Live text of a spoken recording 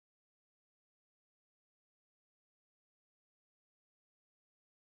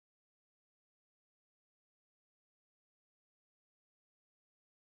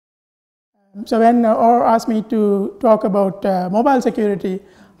So when Or asked me to talk about mobile security,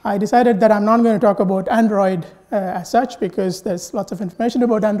 I decided that I'm not going to talk about Android as such, because there's lots of information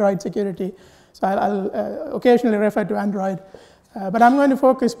about Android security. So I'll occasionally refer to Android. But I'm going to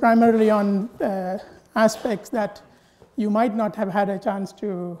focus primarily on aspects that you might not have had a chance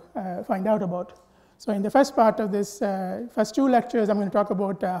to find out about. So in the first part of this first two lectures, I'm going to talk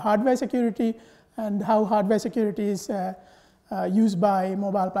about hardware security and how hardware security is used by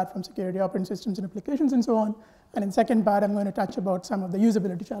mobile platform security, operating systems and applications, and so on. And in the second part, I'm going to touch about some of the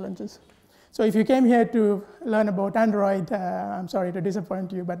usability challenges. So if you came here to learn about Android, I'm sorry to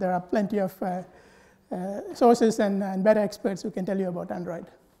disappoint you, but there are plenty of sources and better experts who can tell you about Android.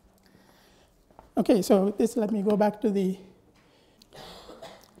 Okay, so let me go back to the.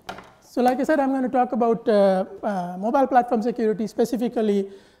 So like I said, I'm going to talk about mobile platform security, specifically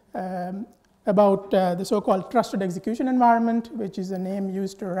about the so-called trusted execution environment, which is a name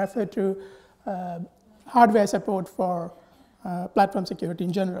used to refer to hardware support for platform security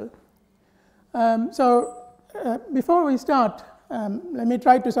in general. Before we start, let me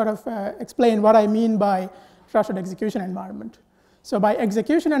try to sort of explain what I mean by trusted execution environment. So by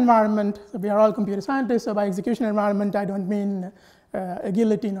execution environment, we are all computer scientists, so by execution environment, I don't mean a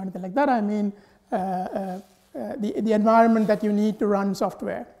guillotine or anything like that. I mean the environment that you need to run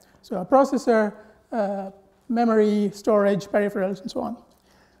software. So a processor, memory, storage, peripherals, and so on.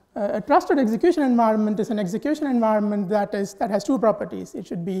 A trusted execution environment is an execution environment that has two properties. It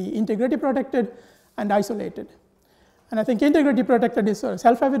should be integrity protected and isolated. And I think integrity protected is sort of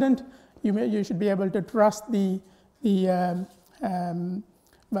self-evident. You should be able to trust the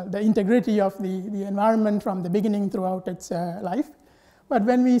integrity of the environment from the beginning throughout its life. But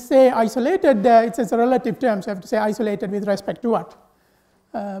when we say isolated, it's a relative term, so you have to say isolated with respect to what?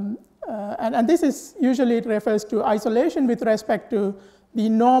 And this is usually, it refers to isolation with respect to the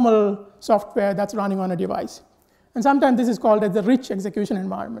normal software that's running on a device. And sometimes this is called as the rich execution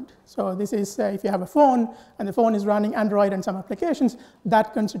environment. So this is if you have a phone and the phone is running Android and some applications,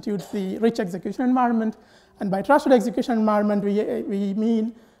 that constitutes the rich execution environment. And by trusted execution environment, we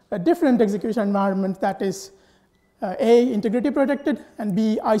mean a different execution environment that is A, integrity protected, and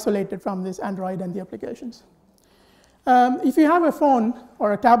B, isolated from this Android and the applications. If you have a phone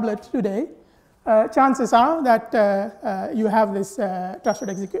or a tablet today, chances are that you have this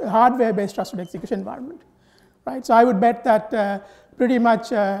hardware-based trusted execution environment, right? So I would bet that pretty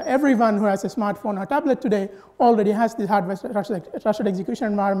much everyone who has a smartphone or tablet today already has this hardware trusted execution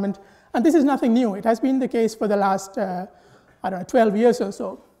environment, and this is nothing new. It has been the case for the last, 12 years or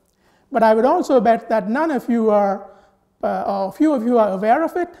so. But I would also bet that none of you are, or few of you are aware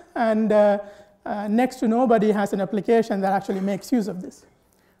of it, and next to nobody has an application that actually makes use of this.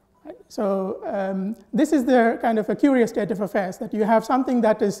 Right? So this is the kind of a curious state of affairs, that you have something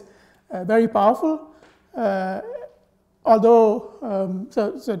that is very powerful, although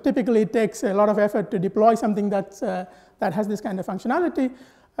so typically it takes a lot of effort to deploy something that has this kind of functionality,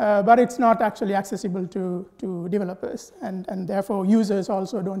 but it's not actually accessible to developers, and therefore users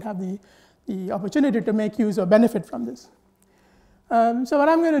also don't have the opportunity to make use or benefit from this. So what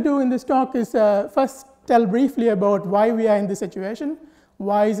I'm going to do in this talk is first tell briefly about why we are in this situation.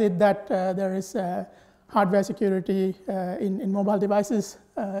 Why is it that there is hardware security in mobile devices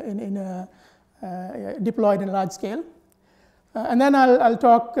deployed in a large scale? And then I'll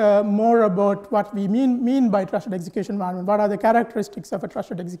talk more about what we mean by trusted execution environment. What are the characteristics of a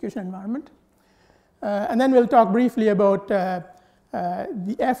trusted execution environment? And then we'll talk briefly about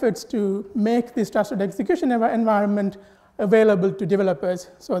the efforts to make this trusted execution environment available to developers,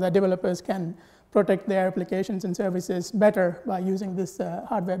 so that developers can protect their applications and services better by using this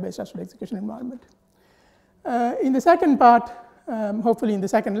hardware-based trusted execution environment. In the second part, hopefully in the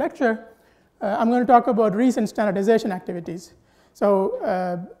second lecture, I'm going to talk about recent standardization activities.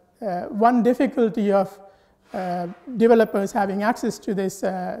 So one difficulty of developers having access to this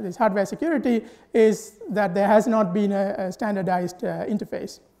hardware security is that there has not been a standardized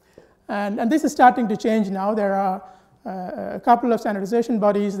interface. And this is starting to change now. There are a couple of standardization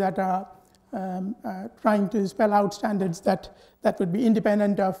bodies that are trying to spell out standards that would be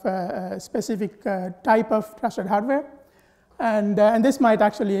independent of a specific type of trusted hardware. And this might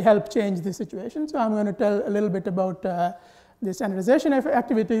actually help change the situation. So I'm going to tell a little bit about the standardization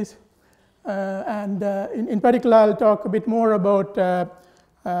activities. And in particular, I'll talk a bit more about a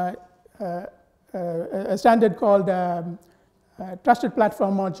standard called Trusted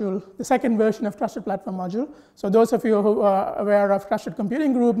Platform Module, the second version of Trusted Platform Module. So those of you who are aware of Trusted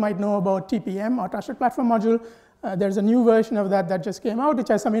Computing Group might know about TPM, or Trusted Platform Module. There's a new version of that just came out, which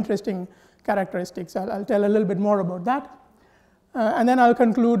has some interesting characteristics. I'll tell a little bit more about that. And then I'll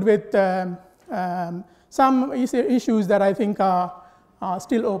conclude with some issues that I think are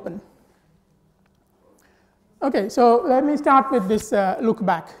still open. Okay, so let me start with this look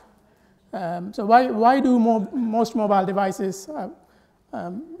back. So why do most mobile devices,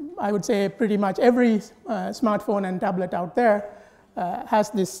 I would say pretty much every smartphone and tablet out there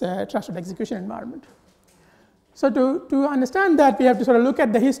has this trusted execution environment? So to understand that, we have to sort of look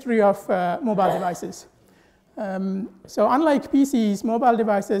at the history of mobile devices. So unlike PCs, mobile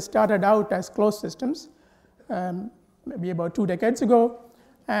devices started out as closed systems, maybe about 2 decades ago.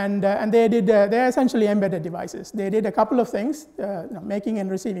 And they're essentially embedded devices. They did a couple of things, making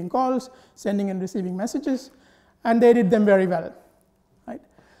and receiving calls, sending and receiving messages, and they did them very well. Right?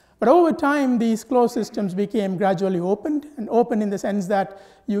 But over time, these closed systems became gradually opened, and open in the sense that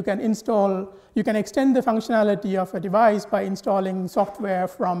you can extend the functionality of a device by installing software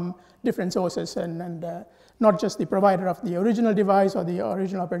from different sources, and not just the provider of the original device or the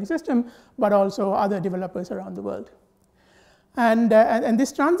original operating system, but also other developers around the world. And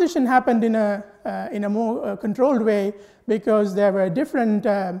this transition happened in a more controlled way, because there were different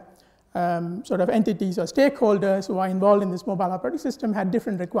sort of entities or stakeholders who are involved in this mobile operating system had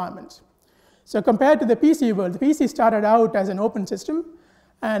different requirements. So compared to the PC world, the PC started out as an open system,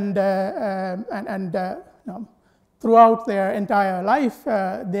 and throughout their entire life,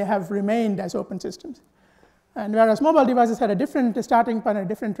 they have remained as open systems. And whereas mobile devices had a different starting point, a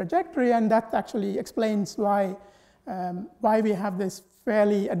different trajectory, and that actually explains why we have this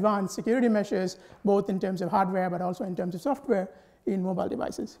fairly advanced security measures, both in terms of hardware but also in terms of software in mobile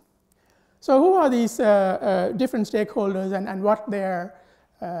devices. So who are these different stakeholders, and what their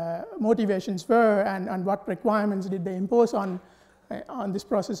motivations were, and what requirements did they impose on this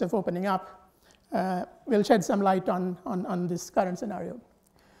process of opening up? We'll shed some light on this current scenario.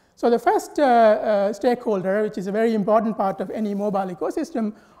 So the first stakeholder, which is a very important part of any mobile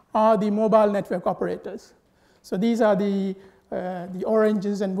ecosystem, are the mobile network operators. So these are the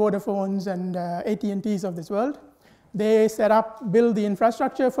Oranges and Vodafones and AT&Ts of this world. They build the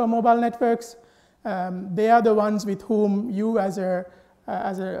infrastructure for mobile networks. They are the ones with whom you, as a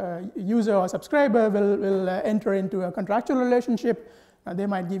user or subscriber, will enter into a contractual relationship. They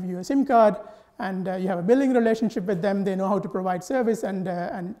might give you a SIM card, and you have a billing relationship with them. They know how to provide service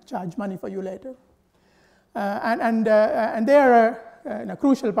and charge money for you later. And they are a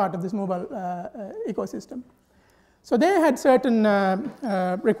crucial part of this mobile ecosystem. So they had certain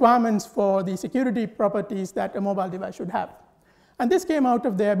requirements for the security properties that a mobile device should have. And this came out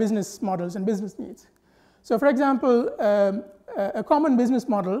of their business models and business needs. So for example, a common business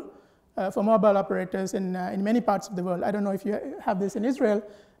model for mobile operators in many parts of the world, I don't know if you have this in Israel,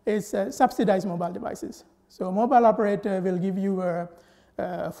 is subsidized mobile devices. So a mobile operator will give you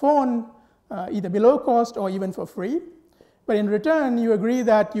a phone either below cost or even for free. But in return, you agree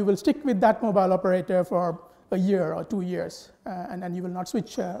that you will stick with that mobile operator for a year or 2 years, and then you will not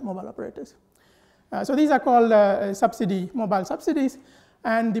switch mobile operators. So these are called mobile subsidies.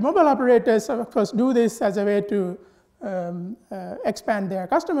 And the mobile operators, of course, do this as a way to expand their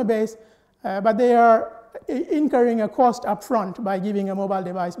customer base, but they are incurring a cost up front by giving a mobile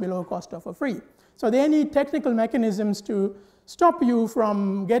device below cost or for free. So they need technical mechanisms to stop you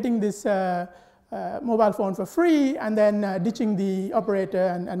from getting this mobile phone for free and then ditching the operator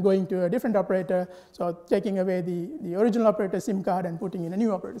and going to a different operator, so taking away the original operator SIM card and putting in a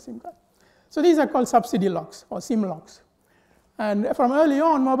new operator SIM card. So these are called subsidy locks or SIM locks. And from early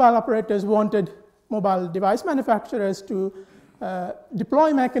on, mobile operators wanted mobile device manufacturers to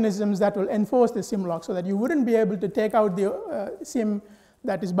deploy mechanisms that will enforce the SIM lock, so that you wouldn't be able to take out the SIM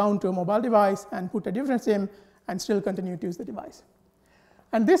that is bound to a mobile device and put a different SIM and still continue to use the device.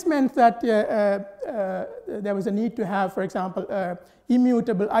 And this meant that there was a need to have, for example, an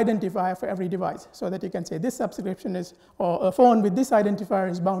immutable identifier for every device, so that you can say this subscription is, or a phone with this identifier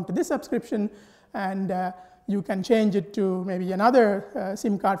is bound to this subscription, and you can change it to maybe another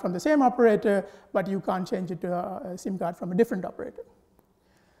SIM card from the same operator, but you can't change it to a SIM card from a different operator.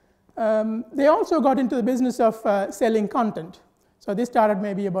 They also got into the business of selling content. So this started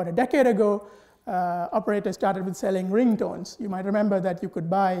maybe about a decade ago. Operators started with selling ringtones. You might remember that you could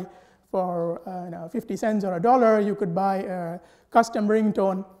buy for 50 cents or $1, you could buy a custom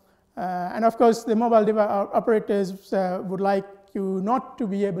ringtone. And of course, the mobile operators would like you not to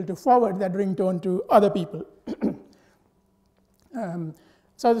be able to forward that ringtone to other people.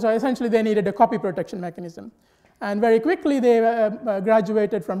 So essentially, they needed a copy protection mechanism. And very quickly, they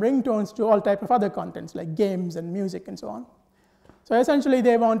graduated from ringtones to all types of other contents, like games and music and so on. So essentially,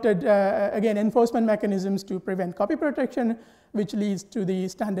 they wanted, again, enforcement mechanisms to prevent copy protection, which leads to the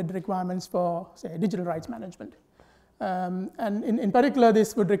standard requirements for, say, digital rights management. And in particular,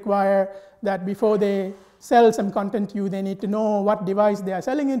 this would require that before they sell some content to you, they need to know what device they are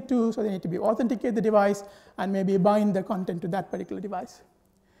selling it to, so they need to authenticate the device and maybe bind the content to that particular device.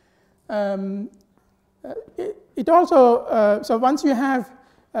 It also, so once you have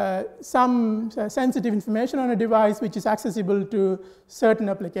some sensitive information on a device which is accessible to certain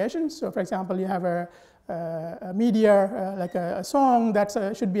applications, so for example, you have a media, like a song that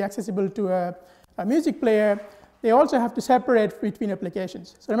should be accessible to a music player, they also have to separate between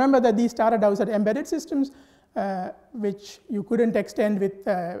applications. So remember that these started out as embedded systems, which you couldn't extend with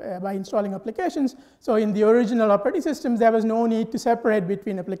by installing applications. So in the original operating systems, there was no need to separate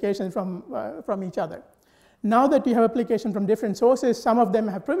between applications from each other. Now that you have applications from different sources, some of them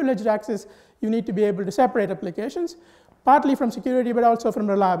have privileged access, you need to be able to separate applications, partly from security, but also from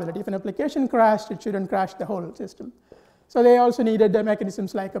reliability. If an application crashed, it shouldn't crash the whole system. So they also needed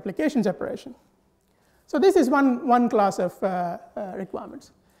mechanisms like application separation. So this is one class of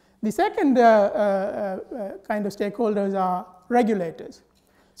requirements. The second kind of stakeholders are regulators.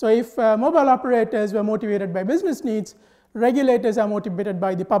 So if mobile operators were motivated by business needs, regulators are motivated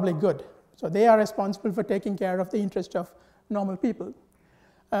by the public good. So they are responsible for taking care of the interest of normal people.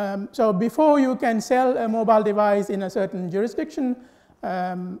 So before you can sell a mobile device in a certain jurisdiction,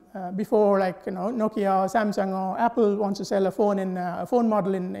 before like Nokia or Samsung or Apple wants to sell a phone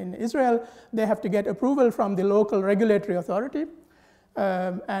model in Israel, they have to get approval from the local regulatory authority.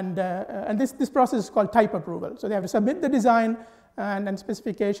 And this process is called type approval. So they have to submit the design and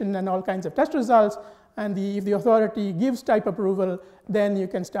specification and all kinds of test results. And if the authority gives type approval, then you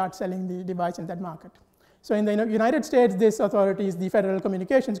can start selling the device in that market. So in the United States, this authority is the Federal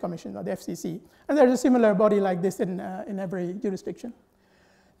Communications Commission, or the FCC. And there's a similar body like this in every jurisdiction.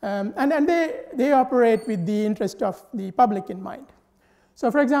 And they operate with the interest of the public in mind.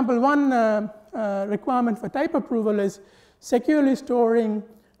 So for example, one requirement for type approval is securely storing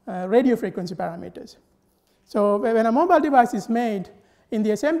radio frequency parameters. So when a mobile device is made, in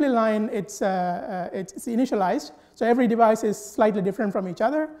the assembly line, it's initialized. So every device is slightly different from each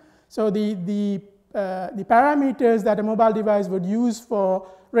other. So the parameters that a mobile device would use for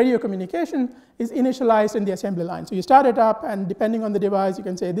radio communication is initialized in the assembly line. So you start it up, and depending on the device, you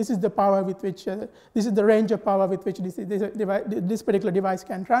can say this is the power with which, this is the range of power with which this particular device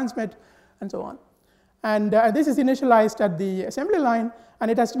can transmit, and so on. And this is initialized at the assembly line,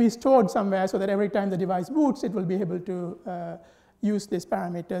 and it has to be stored somewhere so that every time the device boots, it will be able to use these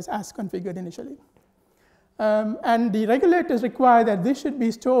parameters as configured initially. And the regulators require that this should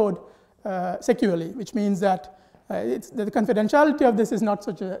be stored securely, which means that the confidentiality of this is not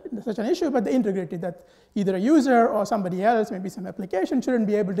such an issue, but the integrity that either a user or somebody else, maybe some application, shouldn't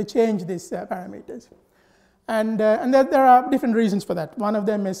be able to change these parameters. And there are different reasons for that. One of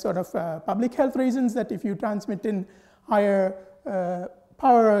them is sort of public health reasons, that if you transmit in higher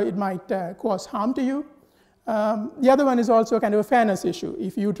power, it might cause harm to you. The other one is also kind of a fairness issue.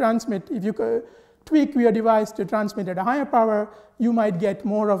 If you tweak your device to transmit at a higher power, you might get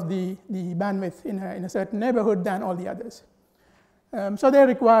more of the bandwidth in a certain neighborhood than all the others. So they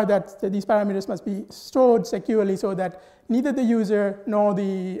require that these parameters must be stored securely so that neither the user nor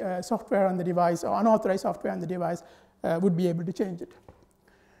the software on the device or unauthorized software on the device would be able to change it.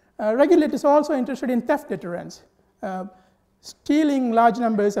 Regulators are also interested in theft deterrence. Stealing large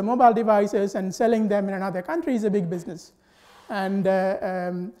numbers of mobile devices and selling them in another country is a big business. And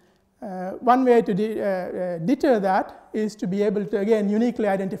one way to deter that is to be able to, again, uniquely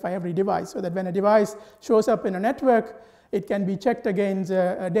identify every device, so that when a device shows up in a network, it can be checked against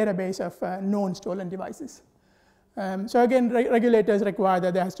a database of known stolen devices. So again, regulators require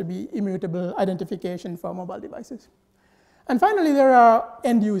that there has to be immutable identification for mobile devices. And finally, there are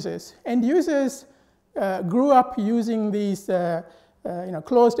end users. End users grew up using these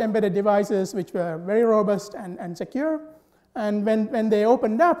closed embedded devices, which were very robust and secure. And when they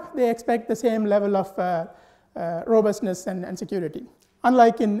opened up, they expect the same level of robustness and security.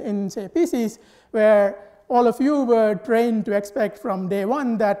 Unlike in, say, PCs, where all of you were trained to expect from day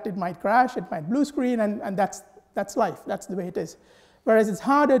one that it might crash, it might blue screen, and that's life. That's the way it is. Whereas it's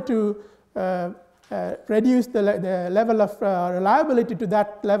harder to reduce the level of reliability to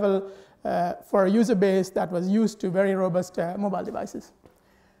that level for a user base that was used to very robust mobile devices.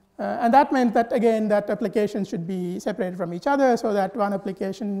 And that meant that, again, that applications should be separated from each other so that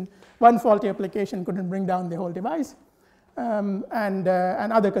one faulty application couldn't bring down the whole device, and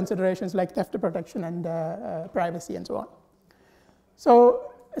other considerations like theft protection and privacy and so on.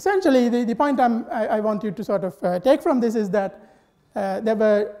 So essentially, the point I want you to sort of take from this is that there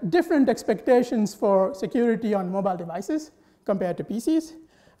were different expectations for security on mobile devices compared to PCs.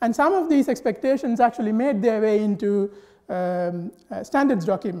 And some of these expectations actually made their way into standards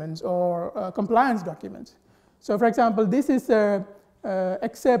documents or compliance documents. So for example, this is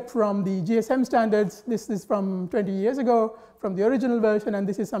except from the GSM standards. This is from 20 years ago, from the original version, and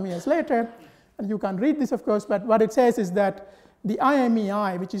this is some years later. And you can't read this, of course, but what it says is that the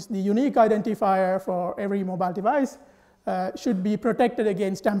IMEI, which is the unique identifier for every mobile device, should be protected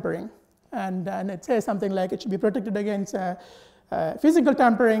against tampering. And it says something like it should be protected against physical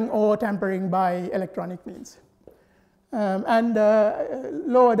tampering or tampering by electronic means.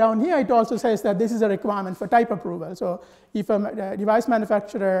 Lower down here, it also says that this is a requirement for type approval. So if a device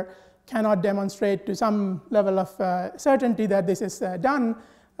manufacturer cannot demonstrate to some level of certainty that this is done,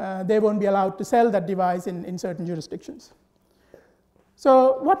 they won't be allowed to sell that device in certain jurisdictions.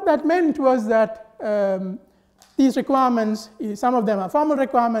 So what that meant was that these requirements, some of them are formal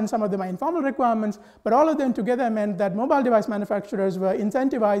requirements, some of them are informal requirements, but all of them together meant that mobile device manufacturers were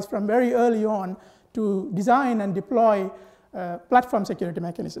incentivized from very early on to design and deploy platform security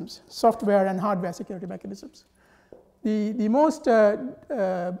mechanisms, software and hardware security mechanisms. The most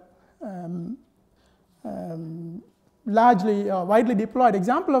largely or widely deployed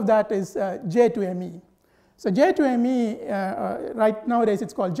example of that is J2ME. So J2ME, right nowadays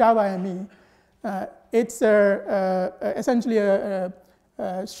it's called Java ME. It's essentially a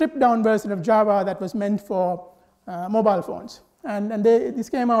stripped down version of Java that was meant for mobile phones. And this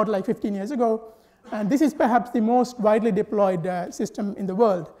came out like 15 years ago. And this is perhaps the most widely deployed system in the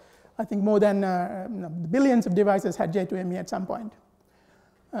world. I think more than billions of devices had J2ME at some point.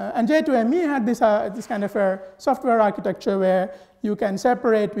 And J2ME had this kind of a software architecture where you can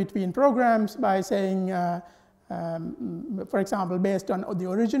separate between programs by saying, for example, based on the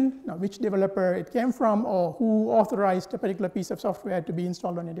origin, which developer it came from, or who authorized a particular piece of software to be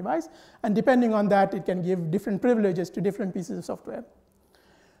installed on a device. And depending on that, it can give different privileges to different pieces of software.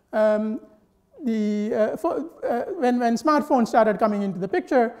 When smartphones started coming into the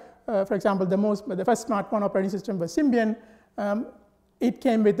picture, for example, the first smartphone operating system was Symbian. It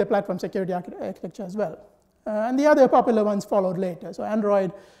came with the platform security architecture as well. And the other popular ones followed later. So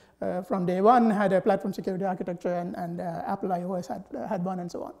Android, from day one, had a platform security architecture, and Apple iOS had one,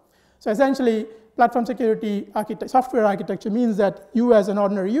 and so on. So essentially, platform security software architecture means that you, as an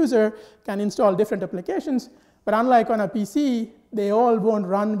ordinary user, can install different applications. But unlike on a PC, they all won't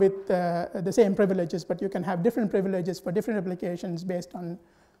run with the same privileges, but you can have different privileges for different applications based on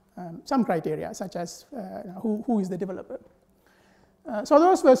some criteria, such as who is the developer. So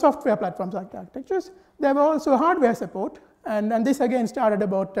those were software platforms architectures. There were also hardware support, and this again started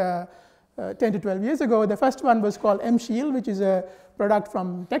about 10 to 12 years ago. The first one was called M-Shield, which is a product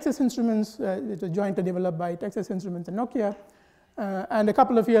from Texas Instruments. It was jointly developed by Texas Instruments and Nokia. And a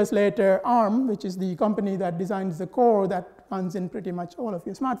couple of years later, ARM, which is the company that designs the core that runs in pretty much all of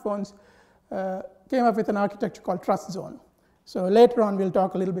your smartphones, came up with an architecture called TrustZone. So later on, we'll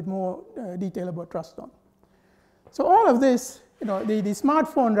talk a little bit more detail about TrustZone. So all of this, the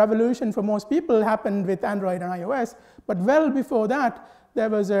smartphone revolution for most people happened with Android and iOS, but well before that, there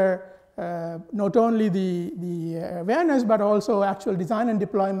was not only the awareness, but also actual design and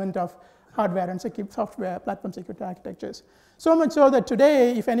deployment of hardware and software platform security architectures. So much so that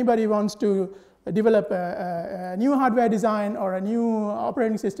today, if anybody wants to develop a new hardware design or a new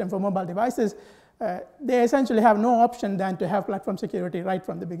operating system for mobile devices, they essentially have no option than to have platform security right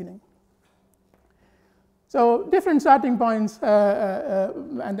from the beginning. So different starting points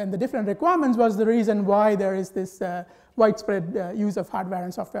and then the different requirements was the reason why there is this widespread use of hardware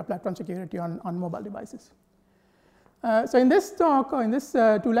and software platform security on mobile devices. So in this talk, or in this 2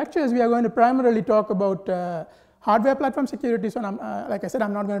 lectures, we are going to primarily talk about hardware platform security. So like I said,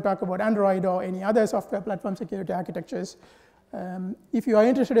 I'm not going to talk about Android or any other software platform security architectures. If you are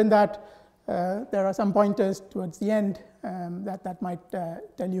interested in that, there are some pointers towards the end that might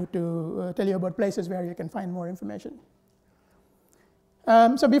tell you about places where you can find more information.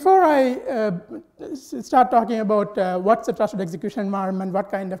 So before I start talking about what's a trusted execution environment,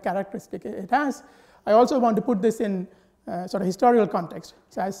 what kind of characteristic it has, I also want to put this in sort of historical context.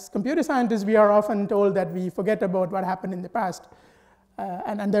 So as computer scientists, we are often told that we forget about what happened in the past.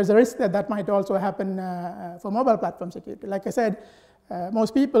 And there's a risk that that might also happen for mobile platform security. Like I said,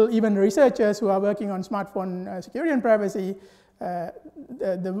 most people, even researchers who are working on smartphone security and privacy,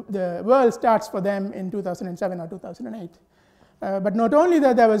 the world starts for them in 2007 or 2008. But not only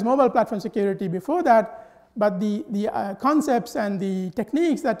that there was mobile platform security before that, but the concepts and the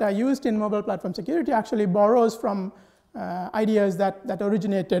techniques that are used in mobile platform security actually borrows from ideas that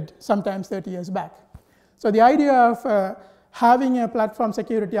originated sometimes 30 years back. So the idea of having a platform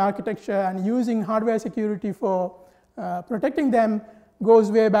security architecture and using hardware security for protecting them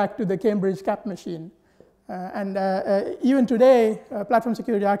goes way back to the Cambridge CAP machine. And even today, platform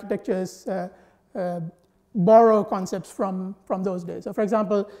security architectures borrow concepts from those days. So for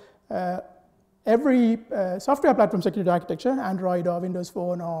example, every software platform security architecture, Android or Windows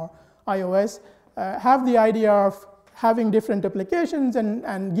Phone or iOS, have the idea of having different applications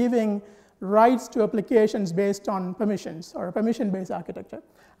and giving rights to applications based on permissions, or a permission-based architecture.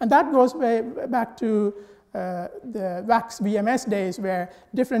 And that goes way back to the VAX VMS days, where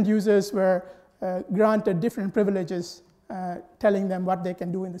different users were granted different privileges, telling them what they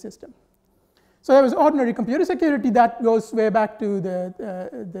can do in the system. So there was ordinary computer security that goes way back to the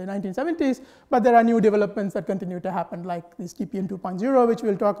 1970s, but there are new developments that continue to happen, like this TPM 2.0, which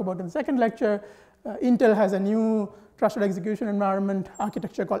we'll talk about in the second lecture. Intel has a new trusted execution environment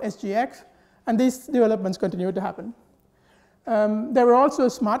architecture called SGX, and these developments continue to happen. There were also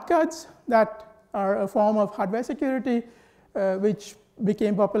smart cards that are a form of hardware security, which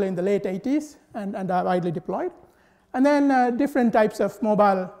became popular in the late 80s and are widely deployed. And then different types of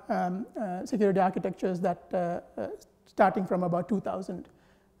mobile security architectures that starting from about 2000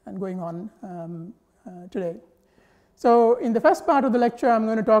 and going on today. So in the first part of the lecture, I'm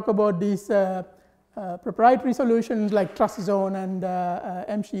going to talk about these proprietary solutions like TrustZone and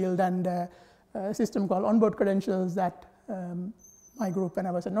MShield and a system called onboard credentials that my group, when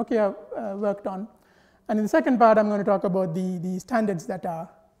I was at Nokia, worked on. And in the second part, I'm going to talk about the standards that are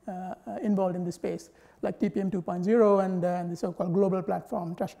involved in this space, like TPM 2.0 and the so-called global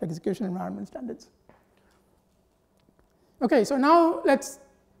platform trusted execution environment standards. Okay, so now let's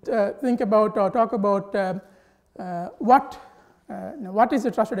think about or talk about what is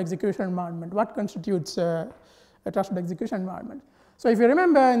a trusted execution environment? What constitutes a trusted execution environment? So if you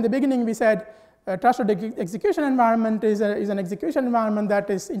remember, in the beginning we said a trusted execution environment is an execution environment that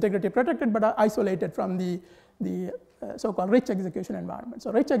is integrity protected but isolated from the so-called rich execution environment.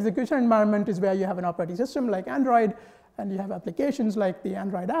 So rich execution environment is where you have an operating system like Android, and you have applications like the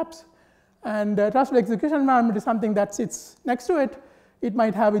Android apps. And trusted execution environment is something that sits next to it. It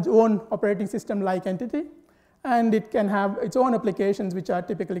might have its own operating system-like entity, and it can have its own applications, which are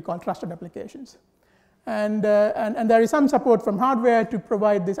typically called trusted applications. And there is some support from hardware to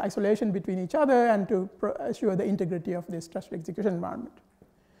provide this isolation between each other and to assure the integrity of this trusted execution environment.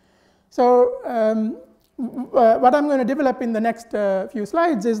 So what I'm going to develop in the next few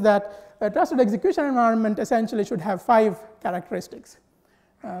slides is that a trusted execution environment essentially should have 5 characteristics: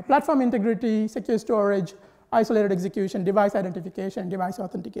 platform integrity, secure storage, isolated execution, device identification, device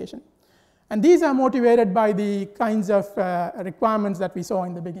authentication. And these are motivated by the kinds of requirements that we saw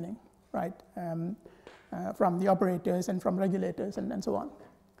in the beginning, right? From the operators and from regulators and so on.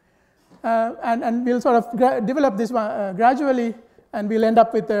 And we'll sort of develop this gradually, and we'll end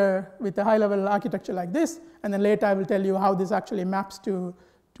up with a high-level architecture like this. And then later I will tell you how this actually maps to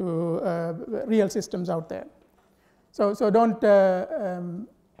real systems out there. So don't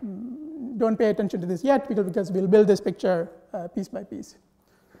pay attention to this yet, because we'll build this picture piece by piece.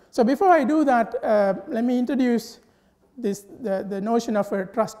 So before I do that, let me introduce the notion of a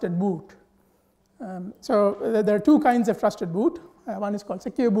trusted boot. So there are 2 kinds of trusted boot. One is called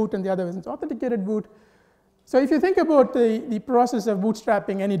secure boot, and the other is authenticated boot. So if you think about the process of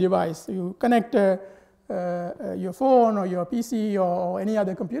bootstrapping any device, you connect your phone or your PC or any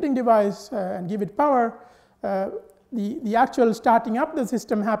other computing device and give it power. The actual starting up the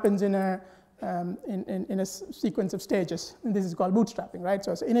system happens in a sequence of stages, and this is called bootstrapping, right?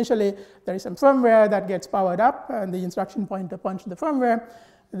 So initially there is some firmware that gets powered up, and the instruction pointer points to the firmware.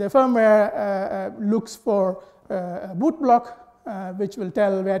 The firmware looks for a boot block, which will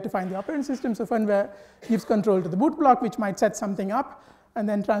tell where to find the operating system. So firmware gives control to the boot block, which might set something up, and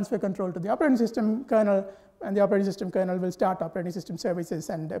then transfer control to the operating system kernel, and the operating system kernel will start operating system services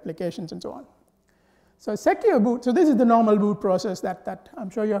and applications and so on. So secure boot, so this is the normal boot process that I'm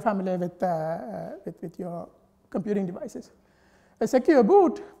sure you're familiar with your computing devices. A secure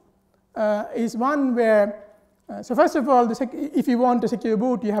boot is one where, so first of all, if you want a secure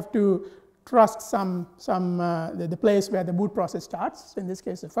boot, you have to trust the place where the boot process starts, so in this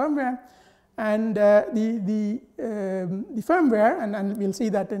case the firmware. And the firmware, and we'll see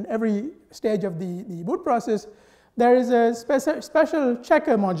that in every stage of the boot process, there is a special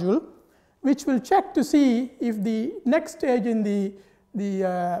checker module which will check to see if the next stage in the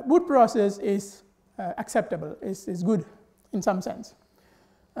boot process is acceptable, is good in some sense.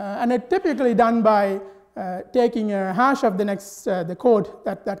 And it's typically done by taking a hash of the code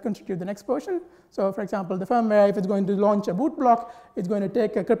that constitutes the next portion. So for example, the firmware, if it's going to launch a boot block, it's going to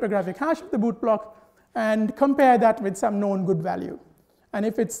take a cryptographic hash of the boot block and compare that with some known good value. And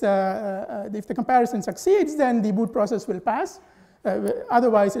if the comparison succeeds, then the boot process will pass.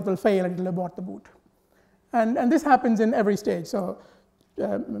 Otherwise, it will fail and it will abort the boot. And this happens in every stage. So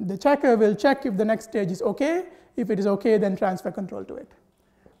the checker will check if the next stage is OK. If it is OK, then transfer control to it.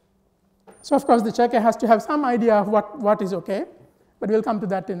 So of course, the checker has to have some idea of what is OK. But we'll come to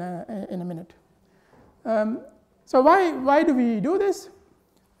that in a minute. So why do we do this?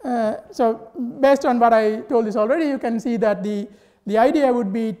 So based on what I told you already, you can see that the idea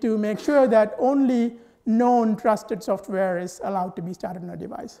would be to make sure that only known trusted software is allowed to be started on a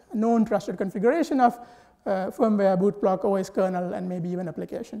device. A known trusted configuration of firmware, boot block, OS kernel, and maybe even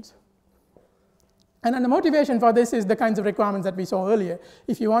applications. And then the motivation for this is the kinds of requirements that we saw earlier.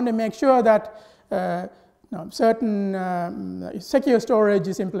 If you want to make sure that certain secure storage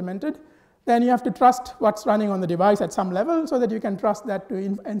is implemented, then you have to trust what's running on the device at some level so that you can trust that to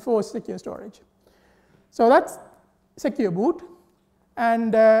enforce secure storage. So that's secure boot.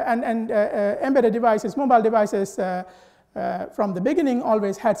 And embedded devices, mobile devices, from the beginning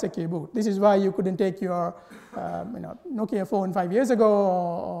always had secure boot. This is why you couldn't take your Nokia phone 5 years ago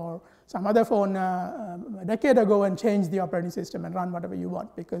or some other phone a decade ago and change the operating system and run whatever you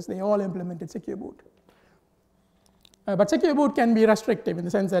want, because they all implemented secure boot. But secure boot can be restrictive in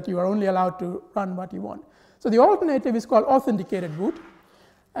the sense that you are only allowed to run what you want. So the alternative is called authenticated boot.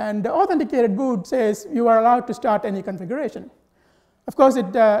 And the authenticated boot says you are allowed to start any configuration. Of course,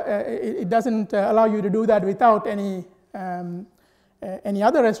 it doesn't allow you to do that without any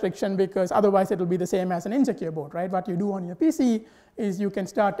other restriction, because otherwise it will be the same as an insecure boot, right? What you do on your PC is you can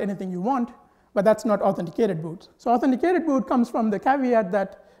start anything you want, but that's not authenticated boot. So authenticated boot comes from the caveat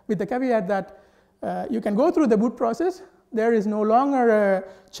that, you can go through the boot process. There is no longer a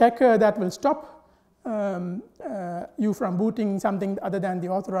checker that will stop you from booting something other than the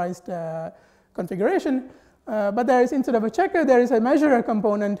authorized configuration. But there is, instead of a checker, there is a measurer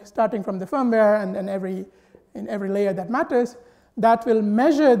component starting from the firmware and in every layer that matters that will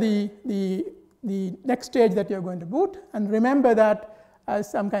measure the next stage that you're going to boot and remember that as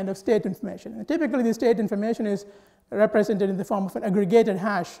some kind of state information. And typically, the state information is represented in the form of an aggregated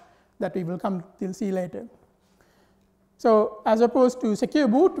hash that we will come to see later. So as opposed to secure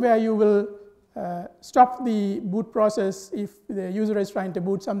boot, where you will stop the boot process if the user is trying to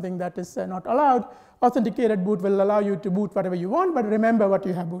boot something that is not allowed, authenticated boot will allow you to boot whatever you want, but remember what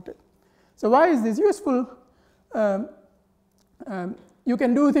you have booted. So why is this useful? You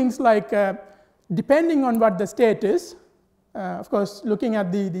can do things like, depending on what the state is, of course, looking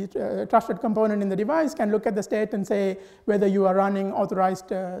at the trusted component in the device can look at the state and say whether you are running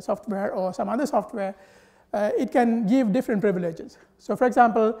authorized software or some other software. It can give different privileges. So for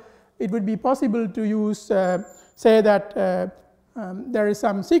example, it would be possible to use, say that there is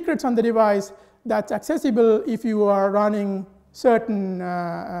some secrets on the device that's accessible if you are running certain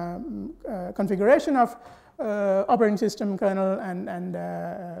configuration of operating system, kernel, and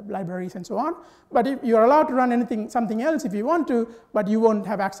libraries, and so on. But if you are allowed to run something else if you want to, but you won't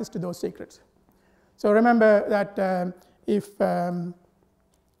have access to those secrets. So remember that if you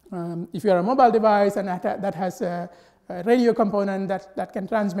are a mobile device and that has a radio component that can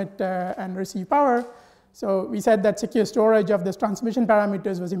transmit and receive power, so we said that secure storage of the transmission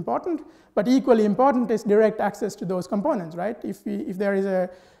parameters was important, but equally important is direct access to those components, right? If there is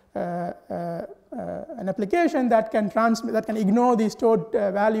an application that can transmit, that can ignore these stored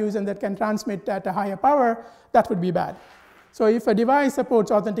values and that can transmit at a higher power, that would be bad. So if a device supports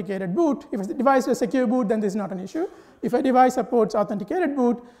authenticated boot, if a device is secure boot, then this is not an issue. If a device supports authenticated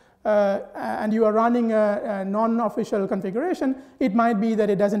boot and you are running a non-official configuration, it might be that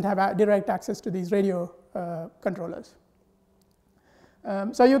it doesn't have direct access to these radio controllers.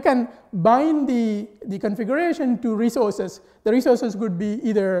 So you can bind the configuration to resources. The resources could be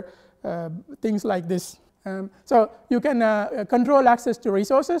either things like this. So you can control access to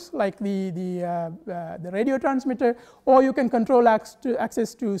resources like the radio transmitter, or you can control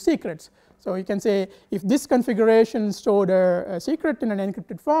access to secrets. So you can say if this configuration stored a secret in an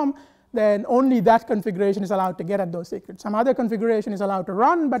encrypted form, then only that configuration is allowed to get at those secrets. Some other configuration is allowed to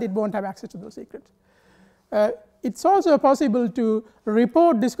run, but it won't have access to those secrets. It's also possible to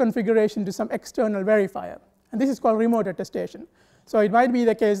report this configuration to some external verifier, and this is called remote attestation. So it might be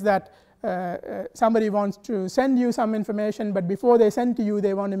the case that somebody wants to send you some information, but before they send to you,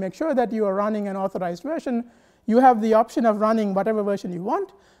 they want to make sure that you are running an authorized version. You have the option of running whatever version you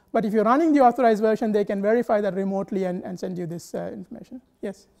want, but if you're running the authorized version, they can verify that remotely and send you this information.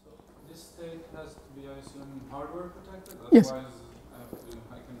 Yes? So this state has to be, I assume, hardware protected? Yes. Otherwise,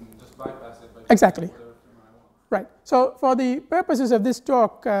 I can just bypass it by exactly. whatever firmware I want. Right. So for the purposes of this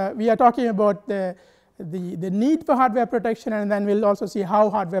talk, we are talking about the need for hardware protection, and then we'll also see how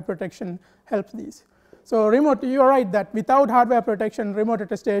hardware protection helps these. So remote, you are right that without hardware protection, remote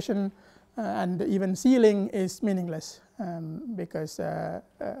attestation and even sealing is meaningless, because a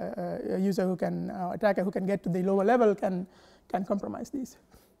user who can, attacker who can get to the lower level can compromise these.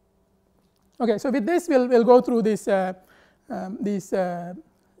 Okay, so with this we'll go through these 5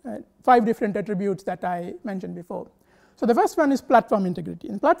 different attributes that I mentioned before. So the first one is platform integrity,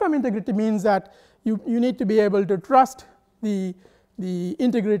 and platform integrity means that you need to be able to trust the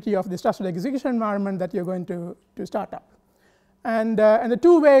integrity of this trusted execution environment that you're going to start up. And the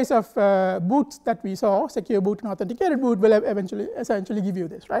 2 ways of boots that we saw, secure boot and authenticated boot, will essentially give you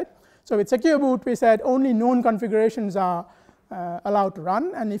this, right? So with secure boot we said only known configurations are allowed to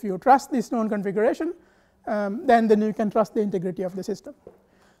run, and if you trust this known configuration, then you can trust the integrity of the system.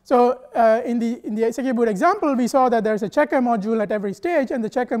 So in the secure boot example, we saw that there's a checker module at every stage, and the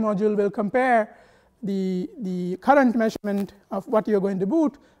checker module will compare the current measurement of what you're going to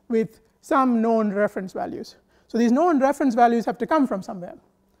boot with some known reference values. So these known reference values have to come from somewhere.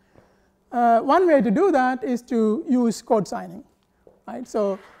 One way to do that is to use code signing, right?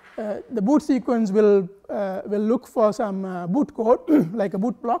 So the boot sequence will look for some boot code like a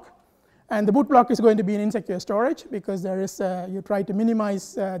boot block, and the boot block is going to be in insecure storage, because there is you try to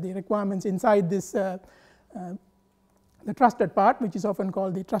minimize the requirements inside this the trusted part, which is often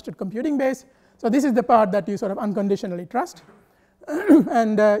called the trusted computing base. So this is the part that you sort of unconditionally trust,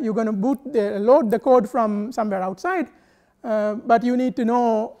 and you're going to load the code from somewhere outside, but you need to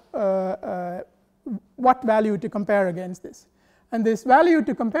know what value to compare against this. And this value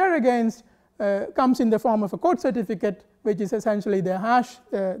to compare against comes in the form of a code certificate, which is essentially the hash,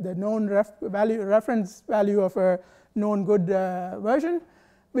 the known reference value of a known good version,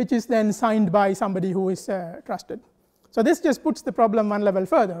 which is then signed by somebody who is trusted. So this just puts the problem 1 level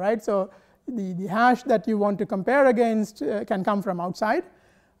further, right? So the hash that you want to compare against can come from outside,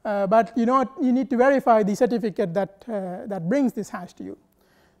 but you need to verify the certificate that brings this hash to you.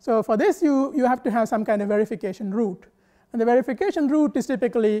 So for this you have to have some kind of verification root, and the verification root is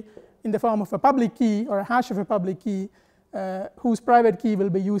typically in the form of a public key or a hash of a public key, whose private key will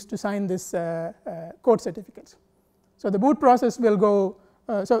be used to sign this code certificates. So the boot process will go,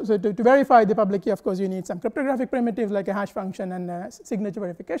 so to verify the public key, of course you need some cryptographic primitives like a hash function and a signature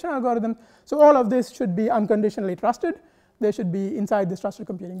verification algorithm. So all of this should be unconditionally trusted. They should be inside this trusted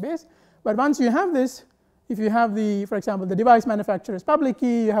computing base. But once you have this, if you have for example, the device manufacturer's public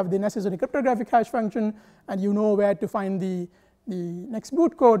key, you have the necessary cryptographic hash function, and you know where to find the next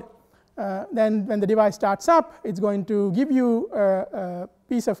boot code, then when the device starts up, it's going to give you a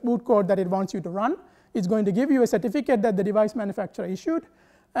piece of boot code that it wants you to run. It's going to give you a certificate that the device manufacturer issued,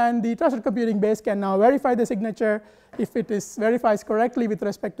 and the trusted computing base can now verify the signature. If it verifies correctly with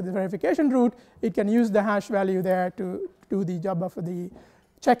respect to the verification root, it can use the hash value there to do the job of the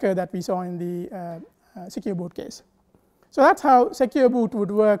checker that we saw in the secure boot case. So that's how secure boot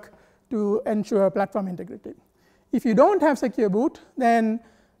would work to ensure platform integrity. If you don't have secure boot, then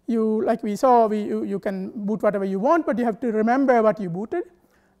like we saw, you can boot whatever you want, but you have to remember what you booted.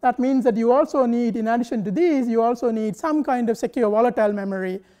 That means that you also need, in addition to these, you also need some kind of secure volatile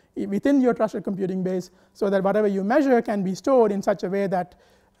memory within your trusted computing base, so that whatever you measure can be stored in such a way that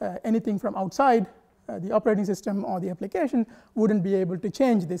anything from outside the operating system or the application wouldn't be able to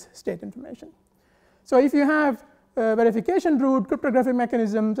change this state information. So if you have verification root, cryptographic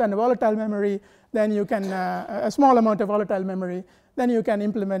mechanisms, and a volatile memory, then you can a small amount of volatile memory, then you can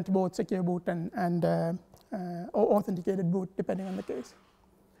implement both secure boot and or authenticated boot, depending on the case.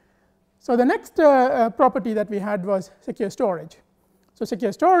 So the next property that we had was secure storage. So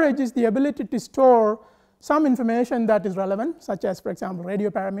secure storage is the ability to store some information that is relevant, such as, for example,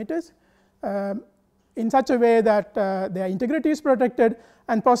 radio parameters, in such a way that their integrity is protected,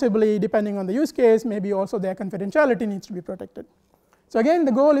 and possibly, depending on the use case, maybe also their confidentiality needs to be protected. So again,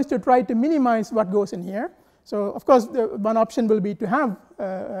 the goal is to try to minimize what goes in here. So of course, one option will be to have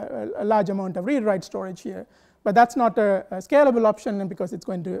a large amount of read-write storage here, but that's not a scalable option, because it's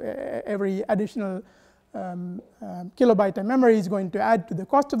going to every additional kilobyte of memory is going to add to the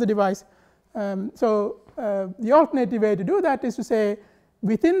cost of the device. So the alternative way to do that is to say,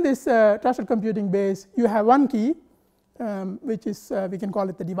 within this trusted computing base, you have one key, which is we can call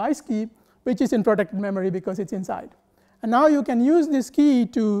it the device key, which is in protected memory because it's inside. And now you can use this key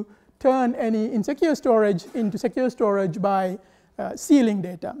to turn any insecure storage into secure storage by sealing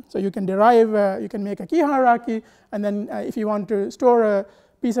data. So you can derive, you can make a key hierarchy, and then if you want to store a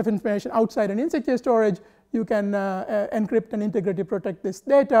piece of information outside an insecure storage, you can encrypt and integrity protect this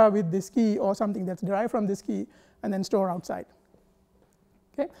data with this key or something that's derived from this key, and then store outside.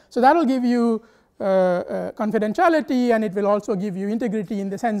 Okay? So that will give you confidentiality, and it will also give you integrity in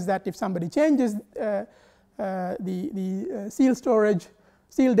the sense that if somebody changes the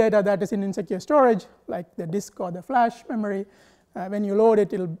seal data that is in insecure storage, like the disk or the flash memory, when you load it,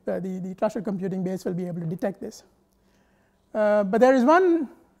 the trusted computing base will be able to detect this. But there is one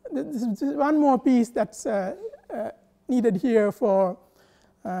more piece that's needed here for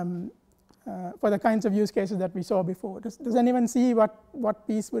the kinds of use cases that we saw before. Does anyone see what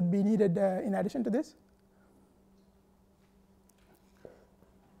piece would be needed in addition to this?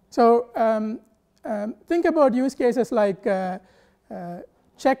 So think about use cases like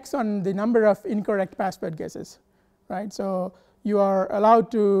checks on the number of incorrect password guesses, right? So you are allowed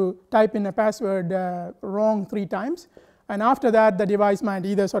to type in a password wrong 3 times, and after that the device might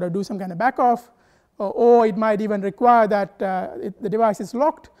either sort of do some kind of back off, or it might even require that the device is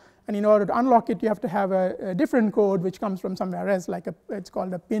locked, and in order to unlock it you have to have a different code which comes from somewhere else, like it's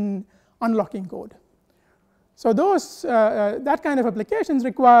called a pin unlocking code. So those that kind of applications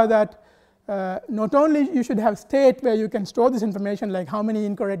require that not only you should have state where you can store this information, like how many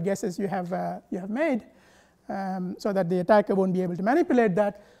incorrect guesses you have made, so that the attacker won't be able to manipulate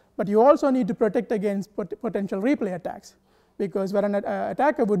that, but you also need to protect against potential replay attacks, because what an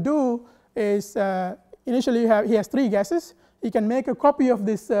attacker would do is initially he has 3 guesses. He can make a copy of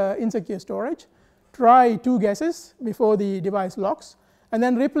this insecure storage, try 2 guesses before the device locks, and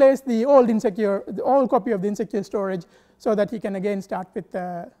then replace the old copy of the insecure storage so that he can again start with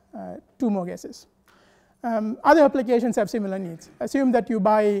 2 more guesses. Other applications have similar needs. Assume that you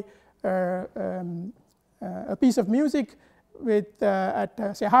buy a piece of music with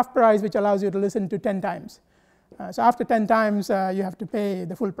at say half price, which allows you to listen to 10 times. So after 10 times you have to pay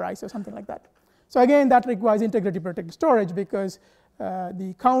the full price or something like that. So again, that requires integrity protected storage, because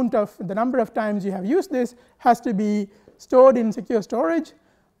the count of the number of times you have used this has to be stored in secure storage,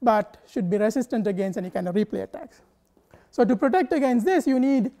 but should be resistant against any kind of replay attacks. So to protect against this, you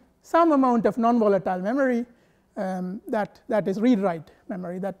need some amount of non-volatile memory that is read-write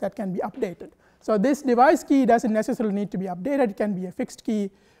memory that can be updated. So this device key doesn't necessarily need to be updated. It can be a fixed key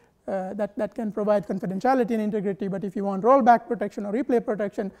that can provide confidentiality and integrity, but if you want rollback protection or replay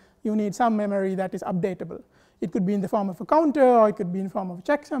protection, you need some memory that is updatable. It could be in the form of a counter, or it could be in the form of a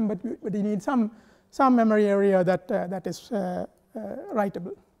checksum, but you need some memory area that is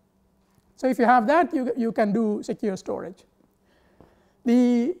writable. So if you have that, you can do secure storage.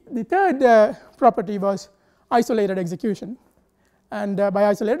 The third property was isolated execution, and by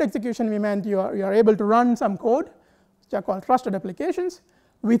isolated execution we meant you are able to run some code, which are called trusted applications,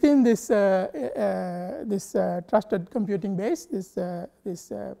 within this trusted computing base,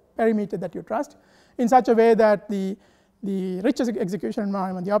 this perimeter that you trust, in such a way that the richest execution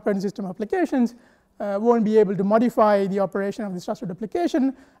environment, the operating system applications, won't be able to modify the operation of this trusted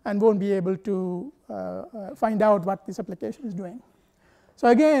application and won't be able to find out what this application is doing. So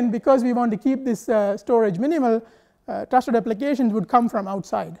again, because we want to keep this storage minimal, trusted applications would come from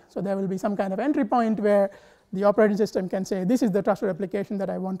outside. So there will be some kind of entry point where the operating system can say, this is the trusted application that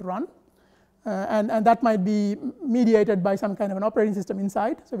I want to run, and that might be mediated by some kind of an operating system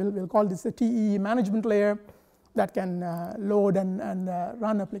inside. So we'll call this the TE management layer that can load and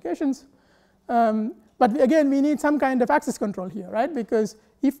run applications. But again, we need some kind of access control here, right? Because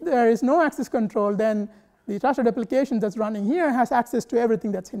if there is no access control, then the trusted application that's running here has access to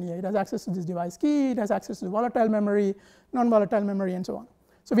everything that's in here. It has access to this device key, it has access to the volatile memory, non-volatile memory, and so on.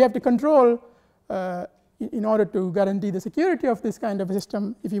 So we have to control, in order to guarantee the security of this kind of a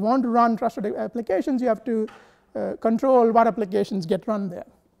system, if you want to run trusted applications, you have to control what applications get run there.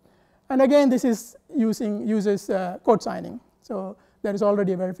 And again, this is uses code signing. So there is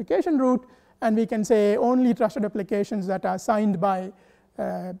already a verification route, and we can say only trusted applications that are signed by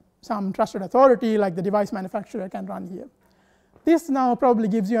some trusted authority, like the device manufacturer, can run here. This now probably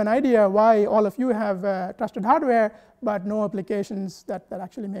gives you an idea why all of you have trusted hardware, but no applications that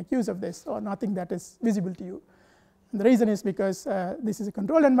actually make use of this, or nothing that is visible to you. And the reason is because this is a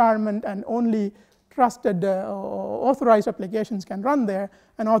controlled environment, and only trusted or authorized applications can run there,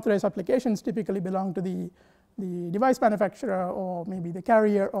 and authorized applications typically belong to the device manufacturer, or maybe the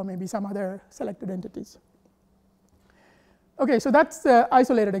carrier, or maybe some other selected entities. Okay, so that's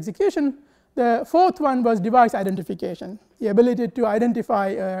isolated execution. The fourth one was device identification, the ability to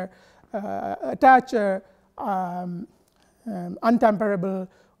identify, attach untamperable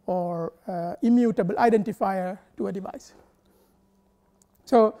or immutable identifier to a device.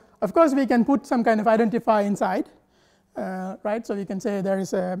 So of course we can put some kind of identifier inside, right? So we can say there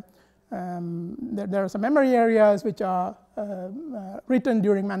is there are some memory areas which are written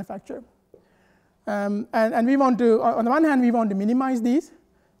during manufacture, and we want to, on the one hand, we want to minimize these.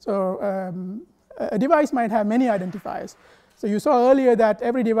 So a device might have many identifiers. So you saw earlier that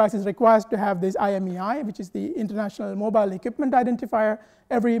every device is required to have this IMEI, which is the International Mobile Equipment Identifier.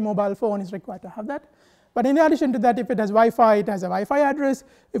 Every mobile phone is required to have that. But in addition to that, if it has Wi-Fi, it has a Wi-Fi address.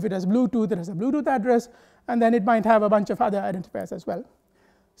 If it has Bluetooth, it has a Bluetooth address. And then it might have a bunch of other identifiers as well.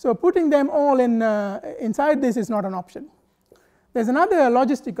 So putting them all in, inside this is not an option. There's another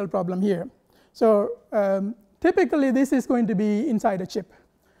logistical problem here. So typically, this is going to be inside a chip.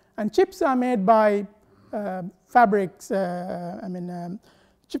 And chips are made by fabrics,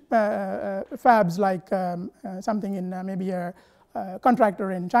 chip fabs like something in maybe a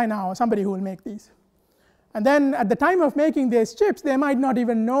contractor in China or somebody who will make these. And then at the time of making these chips, they might not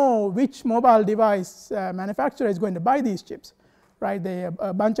even know which mobile device manufacturer is going to buy these chips, right?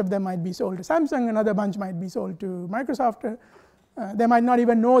 A bunch of them might be sold to Samsung, another bunch might be sold to Microsoft. They might not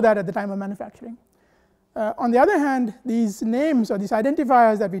even know that at the time of manufacturing. On the other hand, these names or these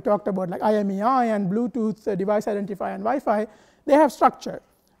identifiers that we talked about, like IMEI and Bluetooth device identifier and Wi-Fi, they have structure.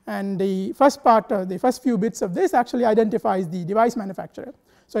 And the first part, or the first few bits of this actually identifies the device manufacturer.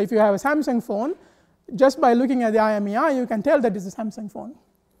 So if you have a Samsung phone, just by looking at the IMEI, you can tell that it's a Samsung phone.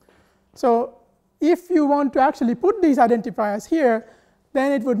 So if you want to actually put these identifiers here,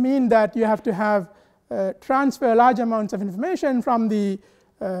 then it would mean that you have to have transfer large amounts of information from the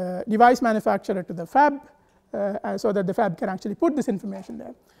device manufacturer to the fab so that the fab can actually put this information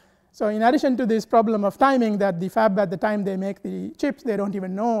there. So in addition to this problem of timing, that the fab at the time they make the chips, they don't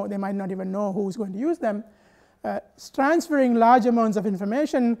even know, they might not even know who's going to use them, transferring large amounts of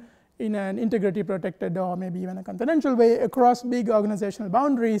information in an integrity protected or maybe even a confidential way across big organizational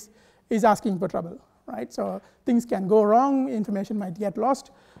boundaries is asking for trouble, right? So things can go wrong, information might get lost,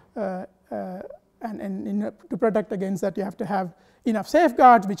 and to protect against that, you have to have enough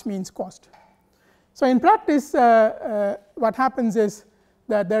safeguards, which means cost. So in practice, what happens is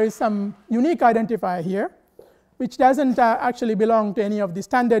that there is some unique identifier here, which doesn't actually belong to any of the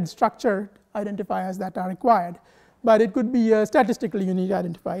standard structured identifiers that are required. But it could be a statistically unique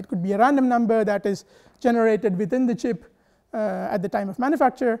identifier. It could be a random number that is generated within the chip at the time of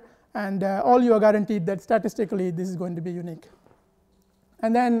manufacture, and all you are guaranteed that statistically this is going to be unique.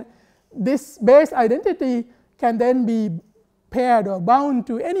 And then this base identity can then be paired or bound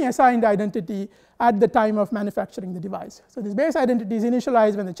to any assigned identity at the time of manufacturing the device. So this base identity is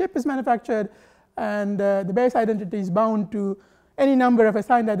initialized when the chip is manufactured, and the base identity is bound to any number of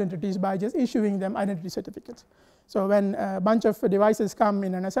assigned identities by just issuing them identity certificates. So when a bunch of devices come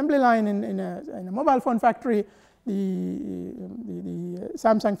in an assembly line in a mobile phone factory, the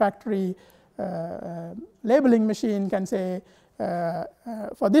Samsung factory labeling machine can say,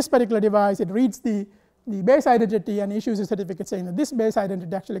 for this particular device, it reads the base identity and issues a certificate saying that this base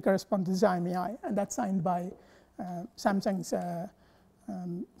identity actually corresponds to this IMEI, and that's signed by Samsung's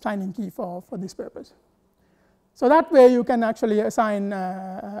signing key for this purpose. So that way you can actually assign,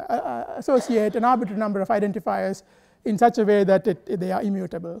 associate an arbitrary number of identifiers in such a way that they are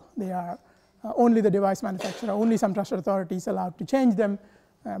immutable. They are only the device manufacturer, only some trusted authority is allowed to change them,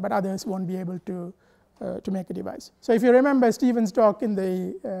 but others won't be able to make a device. So if you remember Stephen's talk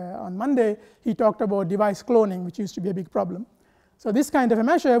on Monday, he talked about device cloning, which used to be a big problem. So this kind of a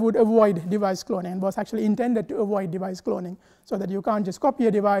measure would avoid device cloning and was actually intended to avoid device cloning, so that you can't just copy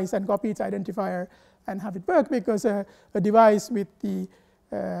a device and copy its identifier and have it work, because a device with the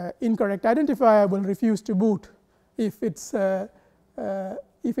incorrect identifier will refuse to boot if it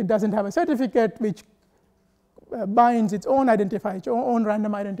doesn't have a certificate which binds its own identifier, its own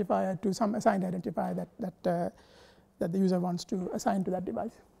random identifier to some assigned identifier that the user wants to assign to that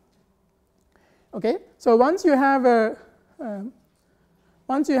device. Okay, so once you have a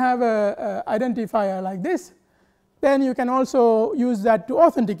identifier like this, then you can also use that to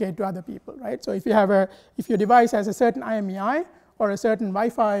authenticate to other people, right? So if your device has a certain IMEI or a certain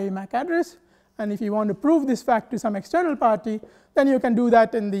Wi-Fi MAC address, and if you want to prove this fact to some external party, then you can do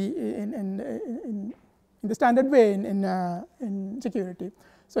that in the standard way in security.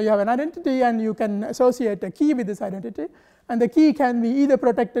 So you have an identity, and you can associate a key with this identity, and the key can be either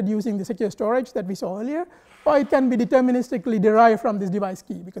protected using the secure storage that we saw earlier, or it can be deterministically derived from this device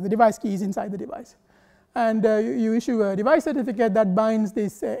key, because the device key is inside the device. And you issue a device certificate that binds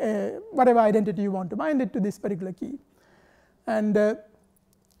this whatever identity you want to bind it to this particular key. And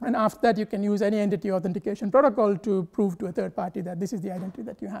after that, you can use any entity authentication protocol to prove to a third party that this is the identity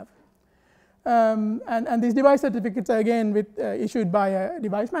that you have. And these device certificates are again issued by a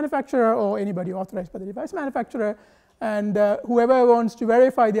device manufacturer or anybody authorized by the device manufacturer. And whoever wants to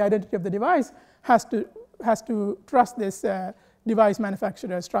verify the identity of the device has to trust this device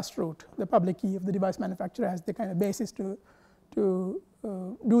manufacturer's trust root. The public key of the device manufacturer has the kind of basis to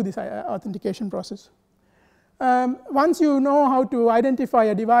do this authentication process. Once you know how to identify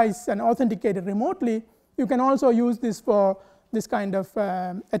a device and authenticate it remotely, you can also use this for this kind of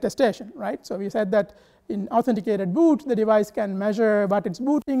attestation, right? So we said that in authenticated boot, the device can measure what it's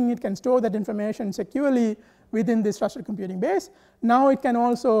booting, it can store that information securely within this trusted computing base. Now it can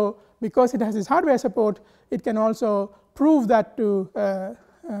also, because it has this hardware support, it can also prove that to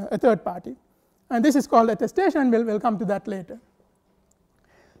a third party. And this is called attestation. We'll come to that later.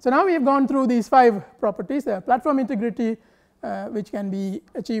 So now we have gone through these 5 properties. Platform integrity, which can be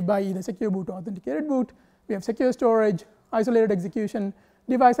achieved by either secure boot or authenticated boot. We have secure storage, isolated execution,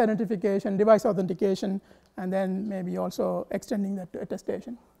 device identification, device authentication, and then maybe also extending that to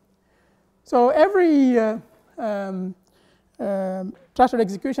attestation. So every trusted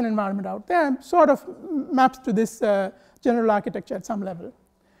execution environment out there sort of maps to this general architecture at some level.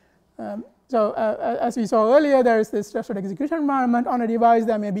 So as we saw earlier, there is this trusted execution environment. On a device,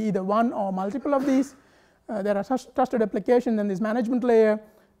 there may be either one or multiple of these. There are trusted applications in this management layer.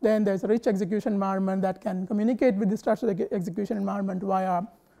 Then there's a rich execution environment that can communicate with this trusted execution environment via,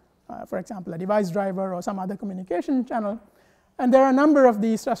 for example, a device driver or some other communication channel. And there are a number of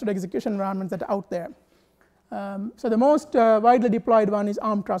these trusted execution environments that are out there. So the most widely deployed one is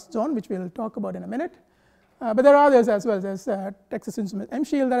ARM Trust Zone, which we'll talk about in a minute. But there are others as well. There's Texas Instruments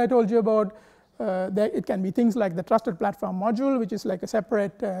M-Shield that I told you about. It can be things like the Trusted Platform Module, which is like a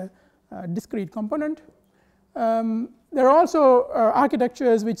separate discrete component. There are also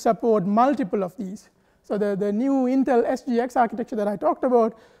architectures which support multiple of these. So the new Intel SGX architecture that I talked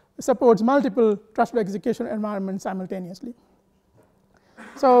about supports multiple trusted execution environments simultaneously.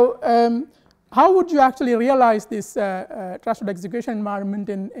 So how would you actually realize this trusted execution environment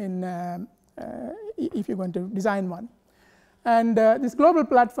if you're going to design one? And this global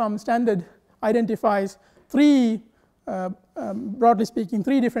platform standard identifies broadly speaking,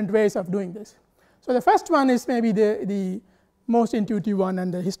 3 different ways of doing this. So the first one is maybe the most intuitive one,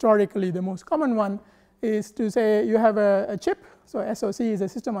 and historically the most common one is to say you have a chip. So SoC is a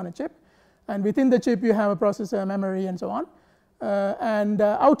system on a chip, and within the chip you have a processor, memory, and so on. And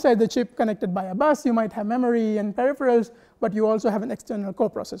outside the chip, connected by a bus, you might have memory and peripherals, but you also have an external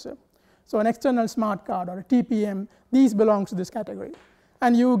coprocessor. So an external smart card or a TPM, these belong to this category.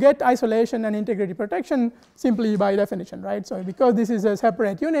 And you get isolation and integrity protection simply by definition, right? So because this is a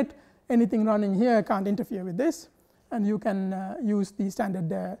separate unit, anything running here can't interfere with this, and you can use the standard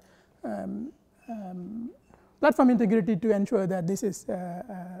platform integrity to ensure that this is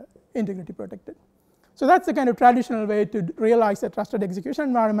integrity protected. So that's the kind of traditional way to realize a trusted execution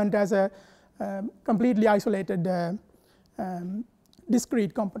environment as a completely isolated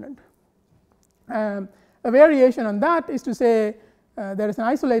discrete component. A variation on that is to say there is an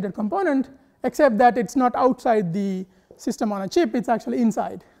isolated component, except that it's not outside the system on a chip, it's actually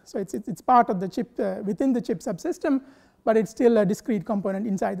inside. So it's part of the chip within the chip subsystem, but it's still a discrete component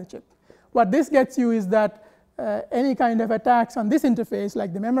inside the chip. What this gets you is that any kind of attacks on this interface,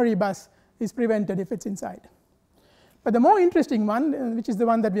 like the memory bus, is prevented if it's inside. But the more interesting one, which is the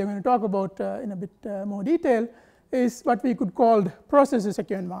one that we are going to talk about in a bit more detail, is what we could call processor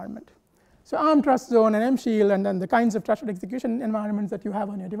secure environment. So ARM Trust Zone and M-Shield and then the kinds of trusted execution environments that you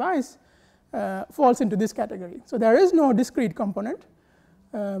have on your device falls into this category. So there is no discrete component,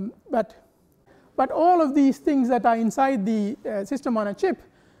 but all of these things that are inside the system on a chip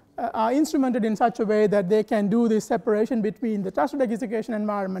are instrumented in such a way that they can do this separation between the trusted execution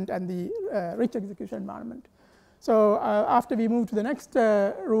environment and the rich execution environment. So after we move to the next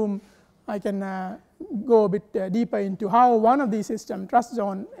room, I can go a bit deeper into how one of these systems, Trust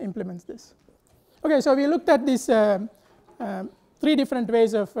Zone, implements this. Okay, so we looked at these 3 different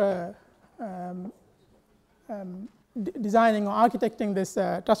ways of designing or architecting this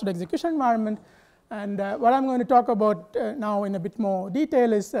trusted execution environment. And what I'm going to talk about now in a bit more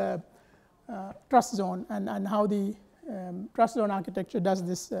detail is Trust Zone and how the Trust Zone architecture does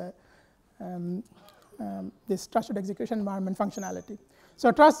this, this trusted execution environment functionality. So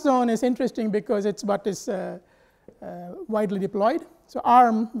Trust Zone is interesting because it's what is widely deployed. So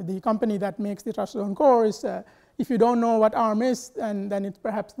ARM, the company that makes the Trust Zone core, is if you don't know what ARM is, then it's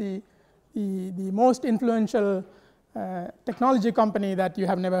perhaps the most influential technology company that you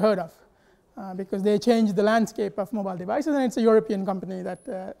have never heard of. Because they changed the landscape of mobile devices, and it's a European company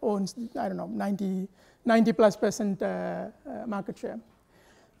that owns, I don't know, 90+% market share.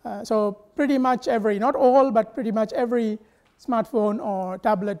 So pretty much every, not all, but pretty much every smartphone or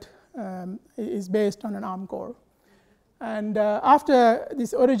tablet is based on an ARM core. And after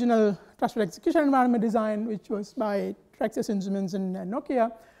this original trusted execution environment design, which was by Texas Instruments and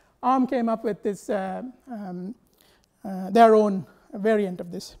Nokia, ARM came up with this their own variant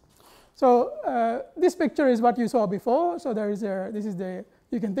of this. So this picture is what you saw before. So there is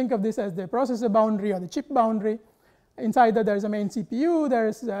you can think of this as the processor boundary or the chip boundary. Inside that there is a main CPU, there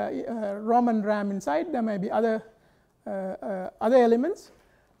is ROM and RAM inside, there may be other elements.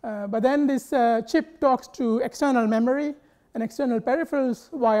 But then this chip talks to external memory and external peripherals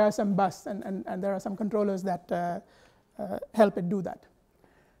via some bus, and there are some controllers that help it do that.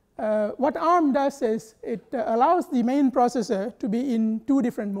 What ARM does is it allows the main processor to be in two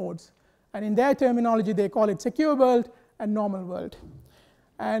different modes. And in their terminology, they call it secure world and normal world.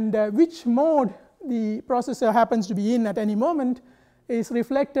 And which mode the processor happens to be in at any moment is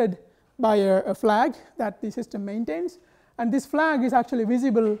reflected by a flag that the system maintains. And this flag is actually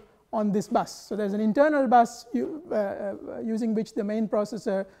visible on this bus. So there's an internal bus using which the main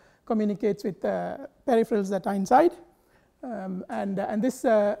processor communicates with peripherals that are inside. And this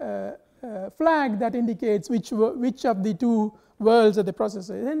flag that indicates which of the two worlds that the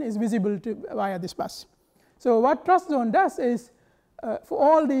processor is in is visible via this bus. So what TrustZone does is for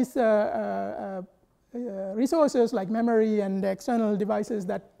all these resources like memory and external devices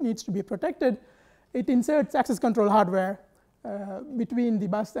that needs to be protected, it inserts access control hardware between the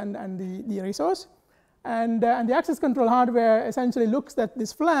bus and the resource. And the access control hardware essentially looks at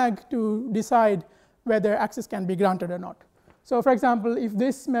this flag to decide whether access can be granted or not. So for example, if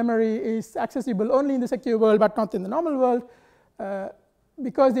this memory is accessible only in the secure world but not in the normal world,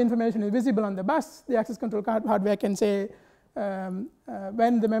 because the information is visible on the bus, the access control hardware can say when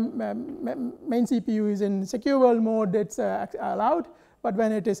the main CPU is in secure world mode, it's allowed, but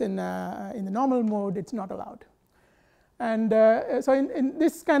when it is in the normal mode, it's not allowed. And so in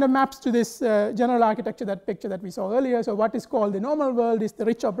this kind of maps to this general architecture, that picture that we saw earlier. So what is called the normal world is the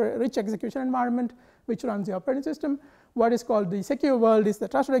rich execution environment, which runs the operating system. What is called the secure world is the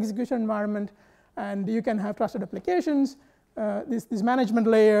trusted execution environment, and you can have trusted applications. This management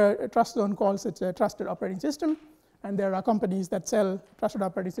layer, TrustZone calls it a trusted operating system, and there are companies that sell trusted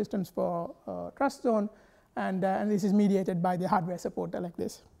operating systems for TrustZone, and this is mediated by the hardware support like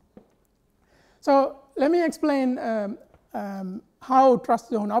this. So let me explain how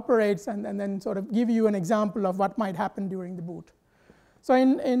TrustZone operates, and then sort of give you an example of what might happen during the boot. So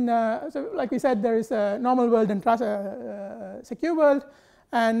so like we said, there is a normal world and secure world,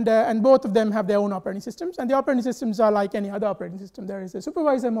 and both of them have their own operating systems. And the operating systems are like any other operating system. There is a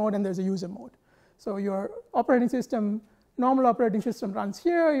supervisor mode and there's a user mode. So your operating system, normal operating system runs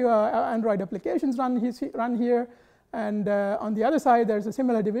here. Your Android applications run here. And on the other side, there's a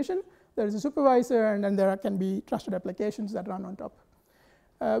similar division. There is a supervisor, and then there can be trusted applications that run on top.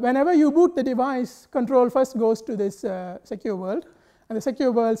 Whenever you boot the device, control first goes to this secure world. And the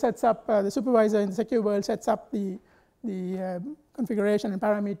secure world sets up, the supervisor in the secure world sets up the configuration and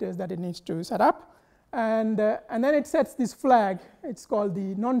parameters that it needs to set up. And then it sets this flag. It's called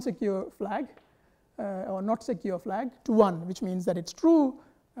the non-secure flag, or not secure flag, to 1, which means that it's true.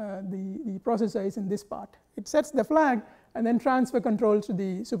 The processor is in this part. It sets the flag and then transfer control to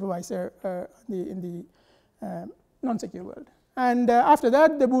the supervisor in the non-secure world. And after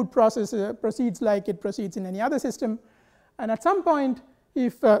that, the boot process proceeds like it proceeds in any other system. And at some point,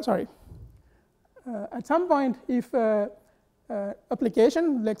 if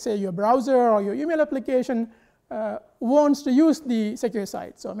application, let's say your browser or your email application, wants to use the secure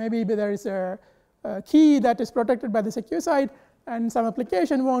side. So maybe there is a key that is protected by the secure side, and some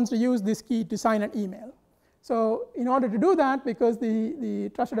application wants to use this key to sign an email. So in order to do that, because the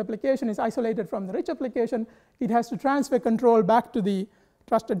trusted application is isolated from the rich application, it has to transfer control back to the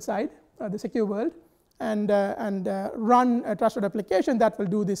trusted side, the secure world, and run a trusted application that will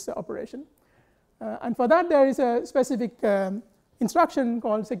do this operation. And for that, there is a specific instruction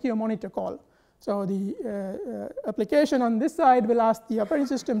called secure monitor call. So the application on this side will ask the operating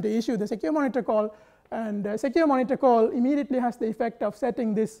system to issue the secure monitor call, and secure monitor call immediately has the effect of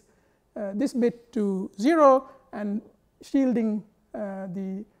setting this bit to 0 and shielding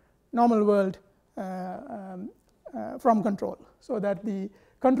the normal world from control, so that the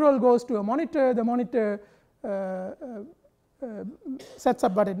control goes to a monitor. The monitor sets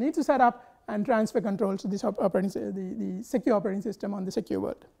up what it needs to set up and transfer control to this the secure operating system on the secure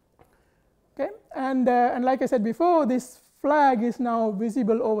world. Okay, and like I said before, this flag is now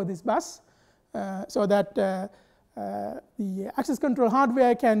visible over this bus, so that the access control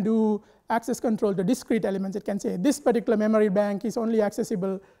hardware can do access control to discrete elements. It can say this particular memory bank is only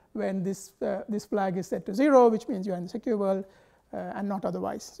accessible when this flag is set to 0, which means you're in the secure world, and not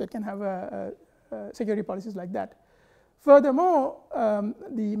otherwise. So it can have security policies like that. Furthermore,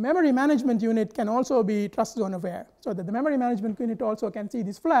 the memory management unit can also be TrustZone aware, so that the memory management unit also can see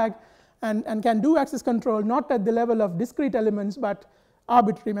this flag and can do access control not at the level of discrete elements, but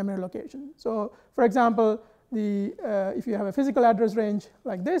arbitrary memory location. So for example, if you have a physical address range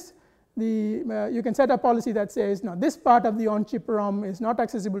like this, you can set a policy that says, no, this part of the on-chip ROM is not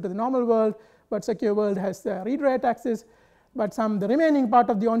accessible to the normal world, but secure world has read-write access. But the remaining part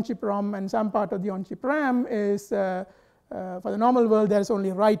of the on-chip ROM and some part of the on-chip RAM is, for the normal world, there's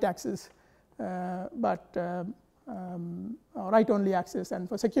only write access, write-only access, and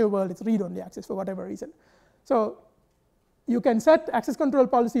for secure world, it's read-only access for whatever reason. So you can set access control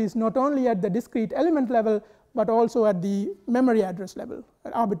policies not only at the discrete element level, but also at the memory address level,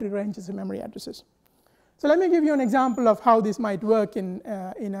 at arbitrary ranges of memory addresses. So let me give you an example of how this might work in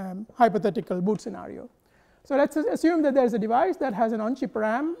a hypothetical boot scenario. So let's assume that there's a device that has an on-chip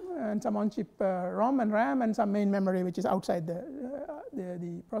RAM and some on-chip ROM and RAM and some main memory which is outside the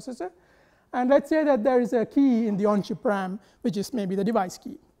processor. And let's say that there is a key in the on-chip RAM which is maybe the device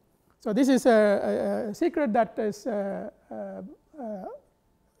key. So this is a secret that is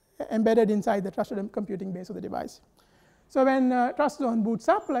embedded inside the trusted computing base of the device. So when TrustZone boots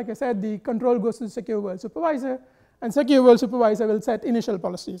up, like I said, the control goes to the secure world supervisor, and secure world supervisor will set initial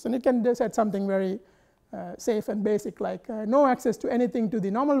policies. And it can set something very safe and basic, like no access to anything to the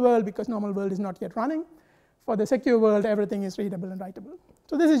normal world because normal world is not yet running. For the secure world, everything is readable and writable.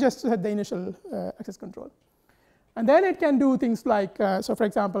 So this is just to set the initial access control. And then it can do things like, so for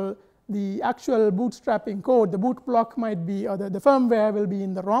example, the actual bootstrapping code, the boot block might be, or the firmware will be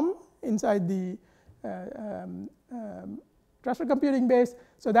in the ROM inside the trusted computing base.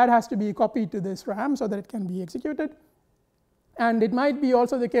 So that has to be copied to this RAM so that it can be executed. And it might be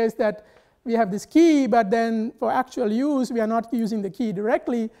also the case that we have this key, but then for actual use, we are not using the key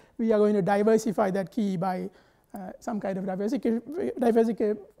directly. We are going to diversify that key by some kind of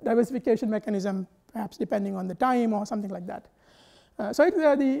diversification mechanism, perhaps depending on the time or something like that. So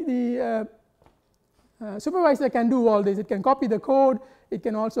the supervisor can do all this. It can copy the code. It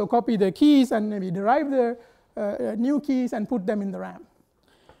can also copy the keys and maybe derive the new keys and put them in the RAM.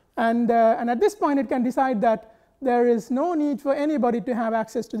 And at this point, it can decide that there is no need for anybody to have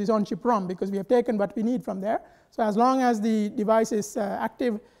access to this on-chip ROM because we have taken what we need from there. So as long as the device is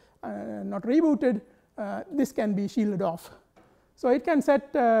active, not rebooted, this can be shielded off. So it can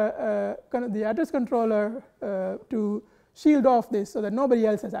set the address controller to shield off this so that nobody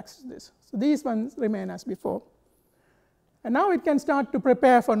else has access to this. So these ones remain as before. And now it can start to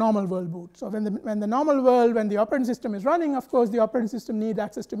prepare for normal world boot. So when the normal world, when the operating system is running, of course, the operating system needs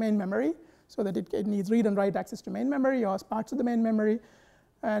access to main memory so that it needs read and write access to main memory or parts of the main memory.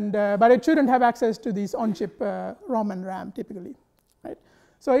 And, but it shouldn't have access to these on-chip ROM and RAM typically. Right?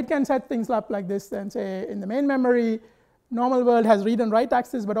 So it can set things up like this and say in the main memory, normal world has read and write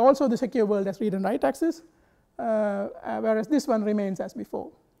access, but also the secure world has read and write access, whereas this one remains as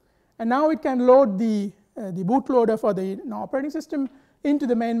before. And now it can load the bootloader for the operating system into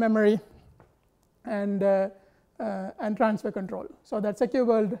the main memory and transfer control. So that secure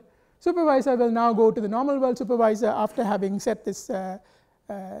world supervisor will now go to the normal world supervisor after having set this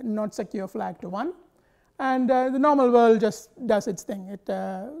not secure flag to 1. And the normal world just does its thing. It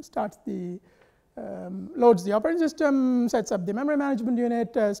loads the operating system, sets up the memory management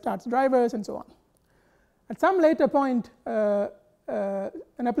unit, starts drivers, and so on. At some later point, an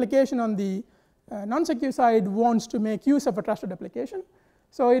application on the non-secure side wants to make use of a trusted application.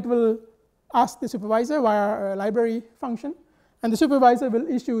 So it will ask the supervisor via a library function, and the supervisor will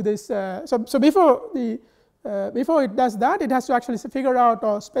issue this. So before it does that, it has to actually figure out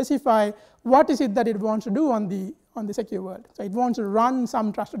or specify what is it that it wants to do on the secure world. So it wants to run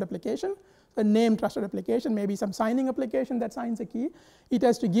some trusted application, a named trusted application, maybe some signing application that signs a key. It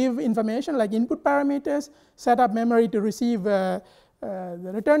has to give information like input parameters, set up memory to receive the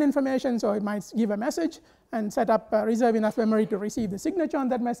return information, so it might give a message and set up reserve enough memory to receive the signature on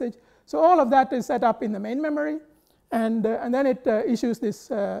that message. So all of that is set up in the main memory, and then it issues this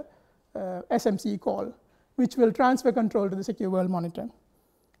SMC call, which will transfer control to the secure world monitor.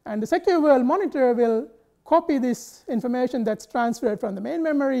 And the secure world monitor will copy this information that's transferred from the main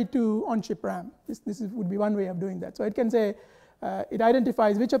memory to on-chip RAM. This would be one way of doing that. So it can say it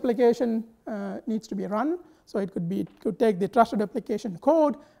identifies which application needs to be run. So it could take the trusted application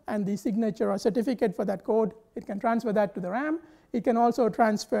code and the signature or certificate for that code. It can transfer that to the RAM. It can also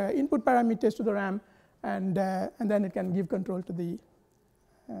transfer input parameters to the RAM, and then it can give control to the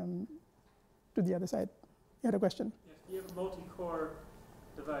other side. You had a question? Yes. You have a multi-core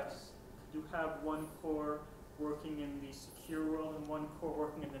device. You have one core working in the secure world and one core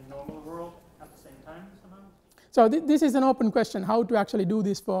working in the normal world at the same time somehow? So this is an open question, how to actually do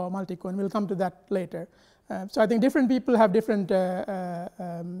this for multi-core, and we'll come to that later. So I think different people have different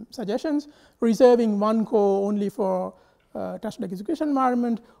suggestions, reserving one core only for trusted execution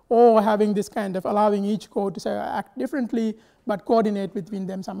environment, or having this kind of allowing each core to act differently but coordinate between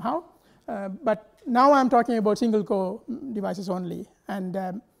them somehow. But now I'm talking about single core devices only,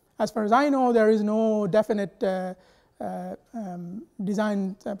 and as far as I know, there is no definite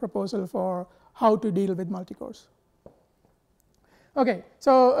design proposal for how to deal with multi-cores. Okay,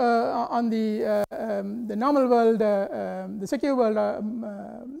 so on the normal world, the secure world,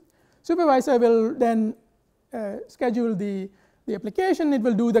 supervisor will then schedule the application. It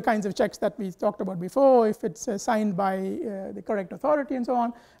will do the kinds of checks that we talked about before, if it's signed by the correct authority and so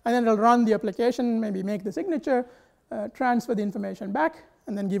on, and then it will run the application, maybe make the signature, transfer the information back,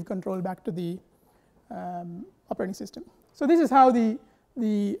 and then give control back to the operating system. So this is how an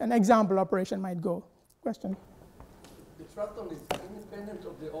example operation might go. Question? The truston is independent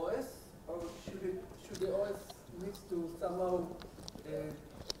of the OS, or should the OS needs to somehow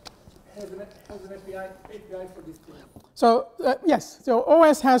have an API for this thing? So yes, so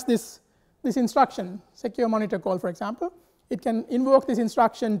OS has this instruction, secure monitor call, for example. It can invoke this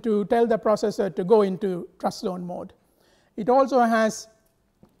instruction to tell the processor to go into trust zone mode. It also has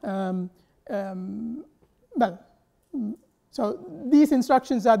so these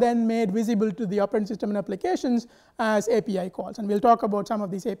instructions are then made visible to the operating system and applications as API calls, and we'll talk about some of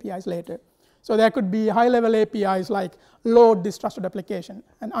these APIs later. So there could be high-level APIs like load this trusted application,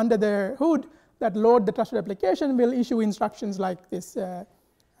 and under the hood that load the trusted application will issue instructions like this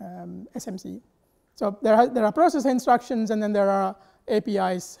SMC. So there are process instructions, and then there are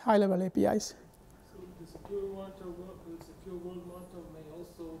APIs, high-level APIs. So the secure world monitor may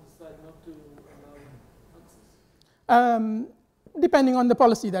also decide not to allow access? Depending on the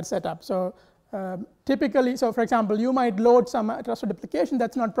policy that's set up. So typically, so for example, you might load some trusted application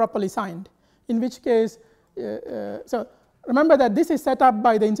that's not properly signed, in which case, so remember that this is set up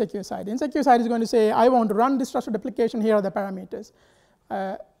by the insecure side. The insecure side is going to say, I want to run this trusted application, here are the parameters.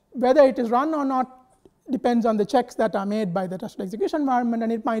 Whether it is run or not depends on the checks that are made by the trusted execution environment,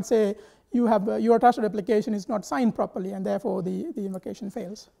 and it might say you have your trusted application is not signed properly, and therefore the invocation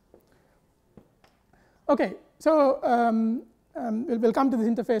fails. Okay, so we'll come to this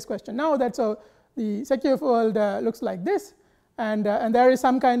interface question now. That so the secure world looks like this, and there is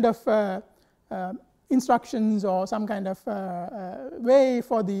some kind of instructions or some kind of way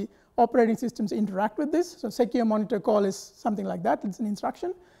for the operating systems to interact with this. So secure monitor call is something like that. It's an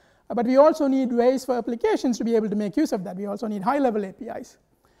instruction. But we also need ways for applications to be able to make use of that. We also need high-level APIs.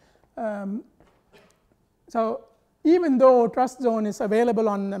 So even though trust zone is available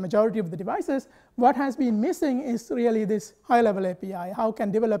on the majority of the devices, what has been missing is really this high-level API. How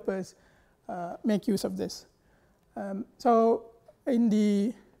can developers make use of this? So in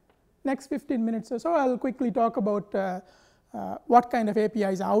the next 15 minutes or so, I'll quickly talk about what kind of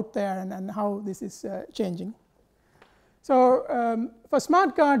APIs are out there and how this is changing. So for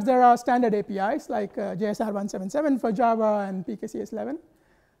smart cards, there are standard APIs like JSR 177 for Java and PKCS11.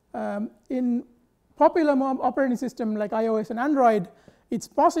 In popular operating system like iOS and Android, it's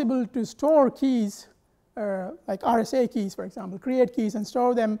possible to store keys like RSA keys, for example, create keys and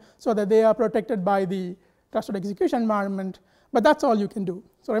store them so that they are protected by the trusted execution environment, but that's all you can do.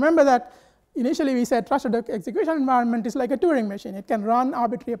 So remember that initially we said trusted execution environment is like a Turing machine. It can run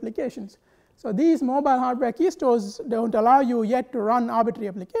arbitrary applications. So these mobile hardware key stores don't allow you yet to run arbitrary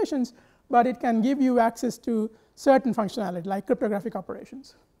applications, but it can give you access to certain functionality like cryptographic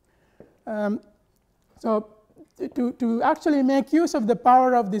operations. So to actually make use of the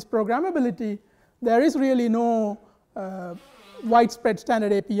power of this programmability, there is really no widespread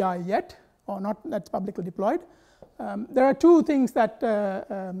standard API yet, or not that's publicly deployed. There are two things that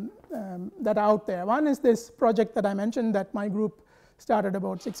are out there. One is this project that I mentioned that my group started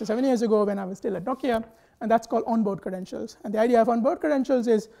about 6 or 7 years ago when I was still at Nokia, and that's called onboard credentials. And the idea of onboard credentials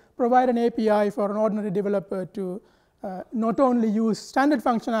is provide an API for an ordinary developer to not only use standard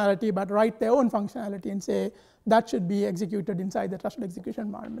functionality but write their own functionality and say that should be executed inside the trusted execution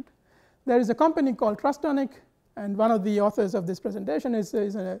environment. There is a company called Trustonic, and one of the authors of this presentation is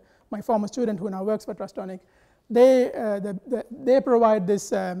my former student who now works for Trustonic. They provide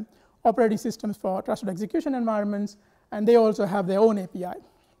this operating systems for trusted execution environments, and they also have their own API,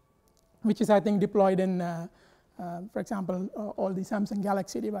 which is, I think, deployed in, for example, all the Samsung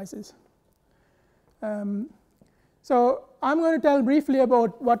Galaxy devices. So I'm going to tell briefly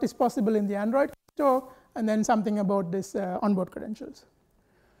about what is possible in the Android store, and then something about this onboard credentials.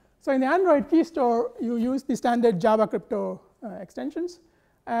 So in the Android key store, you use the standard Java crypto extensions.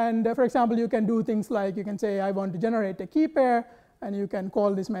 And for example, you can do things like you can say, I want to generate a key pair, and you can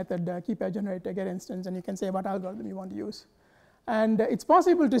call this method key pair generator get instance, and you can say what algorithm you want to use. And it's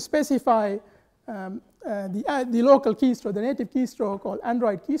possible to specify the local key store, the native key store called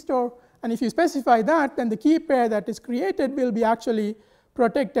Android key store. And if you specify that, then the key pair that is created will be actually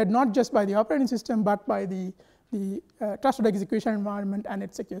protected not just by the operating system, but by the trusted execution environment and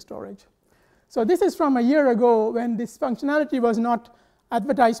its secure storage. So this is from a year ago when this functionality was not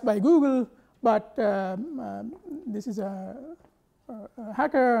advertised by Google, but this is a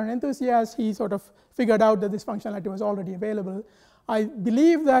hacker, an enthusiast. He sort of figured out that this functionality was already available. I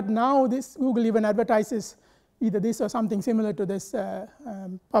believe that now this Google even advertises either this or something similar to this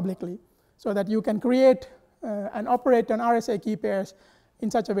publicly, so that you can create and operate on RSA key pairs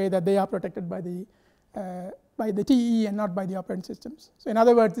in such a way that they are protected by the TE and not by the operating systems. So in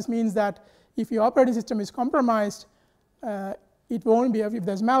other words, this means that if your operating system is compromised, it won't be, if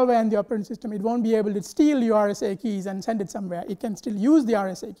there's malware in the operating system, it won't be able to steal your RSA keys and send it somewhere. It can still use the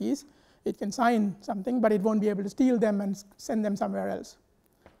RSA keys. It can sign something, but it won't be able to steal them and send them somewhere else.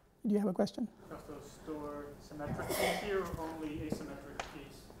 Do you have a question? Does those store symmetric keys here or only asymmetric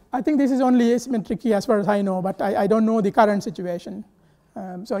keys? I think this is only asymmetric key as far as I know, but I don't know the current situation.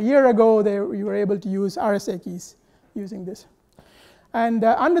 So a year ago, you were able to use RSA keys using this. And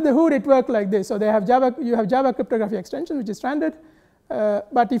under the hood, it worked like this. So you have Java cryptography extension, which is standard.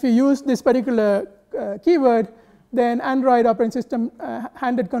 But if you use this particular keyword, then Android operating system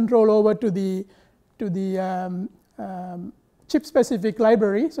handed control over to the chip-specific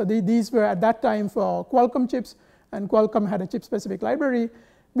library. So these were at that time for Qualcomm chips, and Qualcomm had a chip-specific library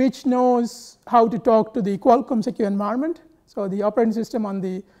which knows how to talk to the Qualcomm secure environment. So the operating system on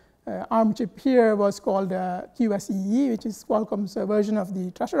the ARM chip here was called QSEE, which is Qualcomm's version of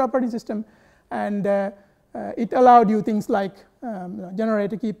the trusted operating system, and it allowed you things like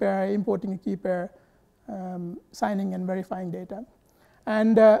generate a key pair, importing a key pair, signing and verifying data.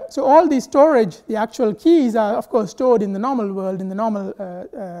 And so all the storage, the actual keys are of course stored in the normal world, in the normal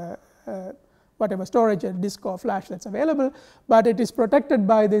whatever storage, a disk or flash that's available, but it is protected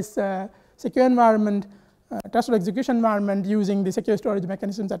by this secure environment, trusted execution environment using the secure storage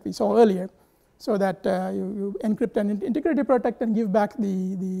mechanisms that we saw earlier, so that you encrypt and integrity protect and give back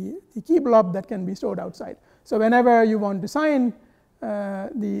the key blob that can be stored outside. So whenever you want to sign,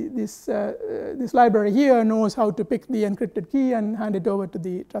 this library here knows how to pick the encrypted key and hand it over to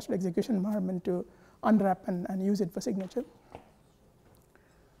the trusted execution environment to unwrap and use it for signature.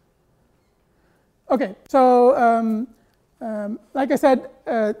 Okay, so like I said,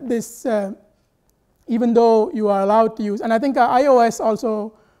 this even though you are allowed to use, and I think iOS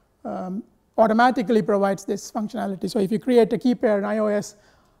also automatically provides this functionality. So if you create a key pair in iOS,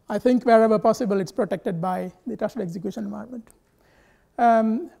 I think wherever possible it's protected by the trusted execution environment.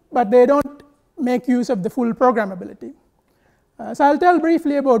 But they don't make use of the full programmability. So I'll tell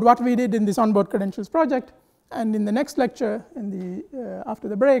briefly about what we did in this onboard credentials project, and in the next lecture, after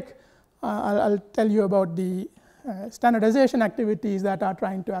the break, I'll tell you about the standardization activities that are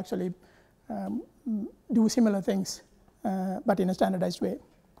trying to actually do similar things, but in a standardized way.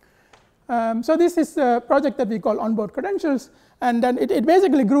 So this is a project that we call onboard credentials, and then it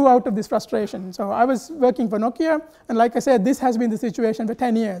basically grew out of this frustration. So I was working for Nokia, and like I said, this has been the situation for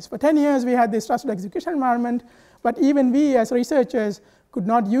 10 years. For 10 years, we had this trusted execution environment, but even we as researchers could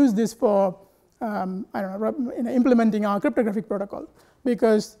not use this for implementing our cryptographic protocol,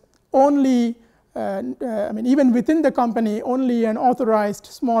 because only even within the company, only an authorized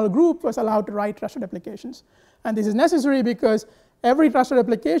small group was allowed to write trusted applications. And this is necessary because every trusted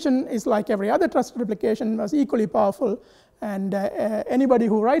application is like every other trusted application, was equally powerful, and anybody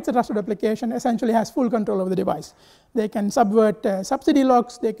who writes a trusted application essentially has full control over the device. They can subvert subsidy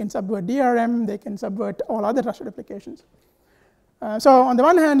locks, they can subvert DRM, they can subvert all other trusted applications. So on the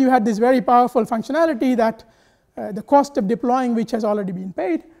one hand, you had this very powerful functionality that the cost of deploying which has already been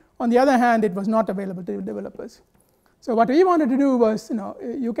paid. On the other hand, it was not available to developers. So what we wanted to do was,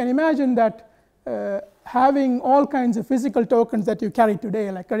 you can imagine that having all kinds of physical tokens that you carry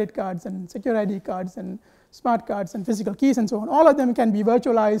today, like credit cards and secure ID cards and smart cards and physical keys and so on, all of them can be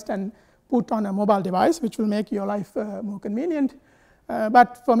virtualized and put on a mobile device, which will make your life more convenient.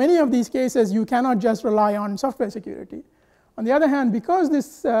 But for many of these cases, you cannot just rely on software security. On the other hand, because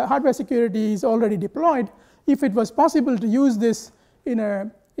this hardware security is already deployed, if it was possible to use this in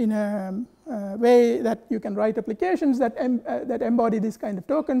a way that you can write applications that embody this kind of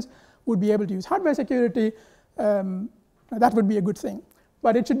tokens, would be able to use hardware security, that would be a good thing.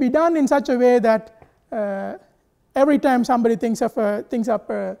 But it should be done in such a way that every time somebody thinks up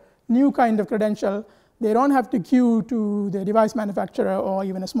a new kind of credential, they don't have to queue to the device manufacturer or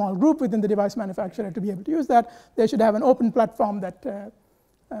even a small group within the device manufacturer to be able to use that. They should have an open platform that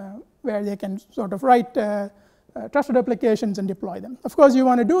where they can sort of write trusted applications and deploy them. Of course, you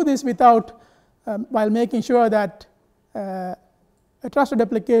want to do this without while making sure that a trusted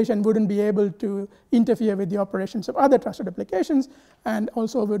application wouldn't be able to interfere with the operations of other trusted applications, and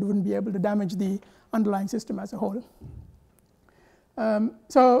also wouldn't be able to damage the underlying system as a whole.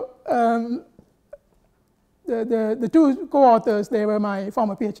 The two co-authors, they were my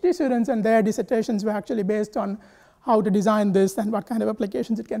former PhD students, and their dissertations were actually based on how to design this and what kind of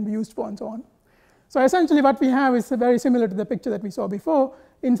applications it can be used for and so on. So essentially what we have is very similar to the picture that we saw before.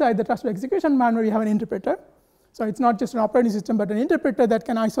 Inside the trusted execution environment, we have an interpreter. So it's not just an operating system, but an interpreter that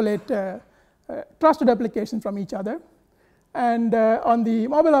can isolate trusted applications from each other. And on the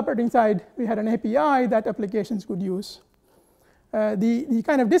mobile operating side, we had an API that applications could use. The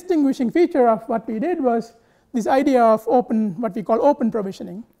kind of distinguishing feature of what we did was this idea of open, what we call open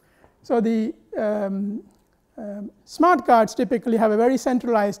provisioning. So the smart cards typically have a very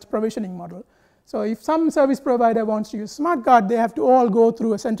centralized provisioning model. So if some service provider wants to use smart card, they have to all go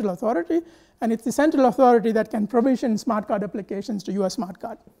through a central authority, and it's the central authority that can provision smart card applications to your smart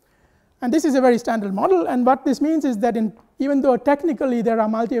card. And this is a very standard model, and what this means is that even though technically there are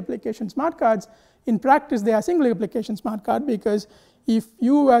multi-application smart cards, in practice they are single application smart card, because if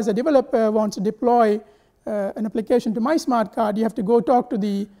you as a developer want to deploy an application to my smart card, you have to go talk to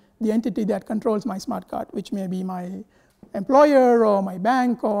the entity that controls my smart card, which may be my employer or my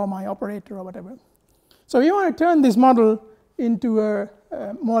bank or my operator or whatever. So we want to turn this model into a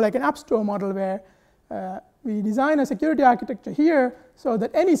more like an app store model, where we design a security architecture here so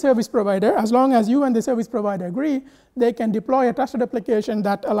that any service provider, as long as you and the service provider agree, they can deploy a trusted application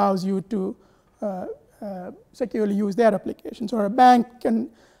that allows you to securely use their applications. Or a bank can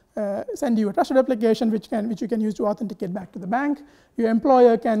send you a trusted application which you can use to authenticate back to the bank. Your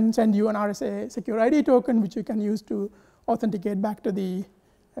employer can send you an RSA secure ID token which you can use to authenticate back to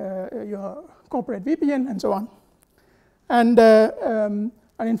your corporate VPN, and so on. And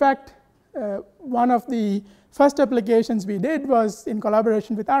in fact, one of the first applications we did was in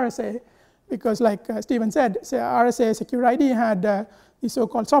collaboration with RSA, because like Stephen said, RSA secure ID had these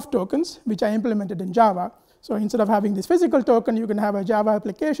so-called soft tokens, which I implemented in Java. So instead of having this physical token, you can have a Java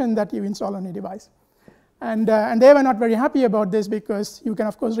application that you install on your device. And they were not very happy about this, because you can,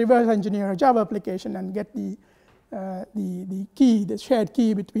 of course, reverse engineer a Java application and get the key, the shared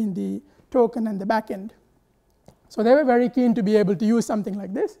key between the token and the backend. So they were very keen to be able to use something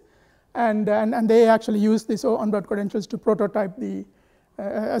like this. And they actually used these onboard credentials to prototype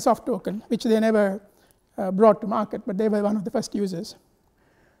a soft token, which they never brought to market, but they were one of the first users.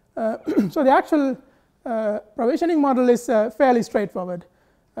 So the actual provisioning model is fairly straightforward.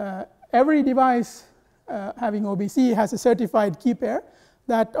 Every device having OBC has a certified key pair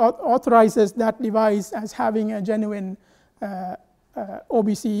that authorizes that device as having a genuine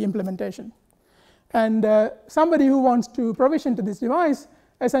OBC implementation. And somebody who wants to provision to this device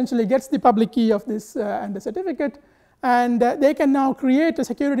essentially gets the public key of this and the certificate, and they can now create a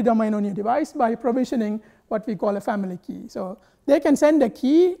security domain on your device by provisioning what we call a family key. So they can send a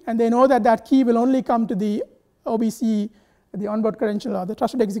key, and they know that that key will only come to the OBC, the onboard credential or the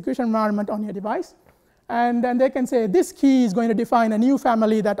trusted execution environment on your device. And then they can say, this key is going to define a new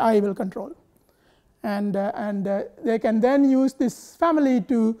family that I will control. And they can then use this family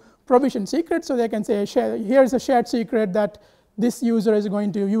to provision secrets. So they can say, here's a shared secret that this user is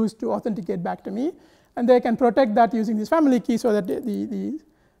going to use to authenticate back to me. And they can protect that using this family key, so that the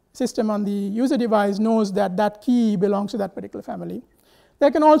system on the user device knows that that key belongs to that particular family.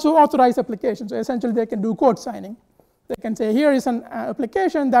 They can also authorize applications. So essentially, they can do code signing. They can say, here is an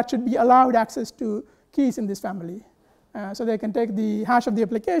application that should be allowed access to keys in this family. So they can take the hash of the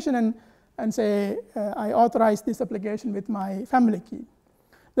application and say, I authorize this application with my family key.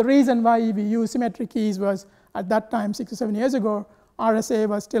 The reason why we use symmetric keys was, at that time, 6 or 7 years ago, RSA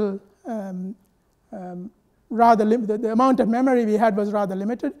was still rather limited. The amount of memory we had was rather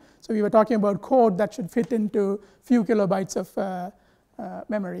limited. So we were talking about code that should fit into few kilobytes of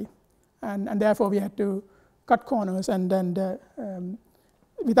memory. And therefore, we had to cut corners and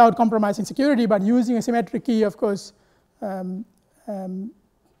without compromising security, but using a symmetric key, of course,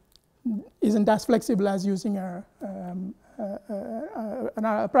 isn't as flexible as using a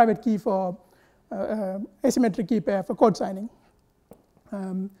private key for asymmetric key pair for code signing.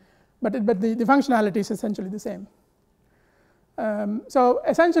 But the functionality is essentially the same. So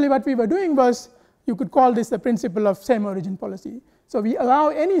essentially what we were doing was, you could call this the principle of same origin policy. So we allow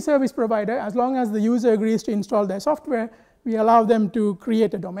any service provider, as long as the user agrees to install their software, we allow them to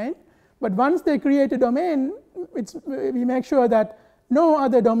create a domain. But once they create a domain, we make sure that no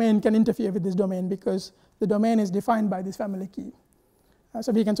other domain can interfere with this domain, because the domain is defined by this family key.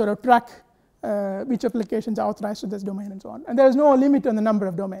 So we can sort of track which applications are authorized to this domain and so on. And there is no limit on the number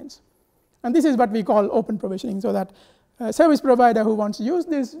of domains. And this is what we call open provisioning, so that a service provider who wants to use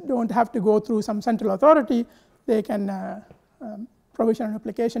this don't have to go through some central authority. They can provision an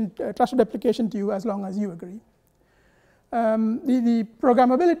application, trusted application to you as long as you agree. The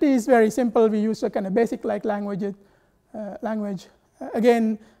programmability is very simple. We use a kind of basic like language.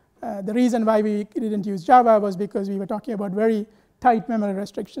 Again, the reason why we didn't use Java was because we were talking about very tight memory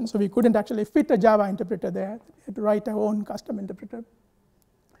restrictions. So we couldn't actually fit a Java interpreter there. We had to write our own custom interpreter.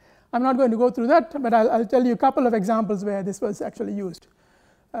 I'm not going to go through that, but I'll tell you a couple of examples where this was actually used.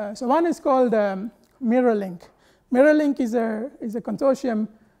 So one is called MirrorLink. MirrorLink is a consortium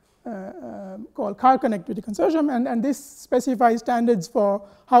called Car Connectivity Consortium, and this specifies standards for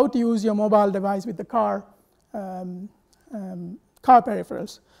how to use your mobile device with the car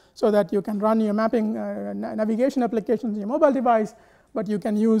peripherals, so that you can run your mapping navigation applications on your mobile device, but you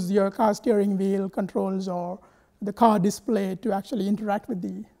can use your car steering wheel controls or the car display to actually interact with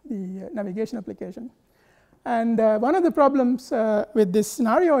the navigation application. And one of the problems with this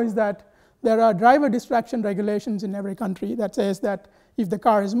scenario is that there are driver distraction regulations in every country that says that if the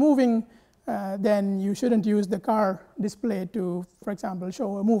car is moving, then you shouldn't use the car display to, for example,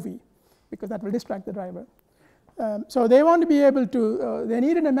 show a movie, because that will distract the driver. So they want to be able to, they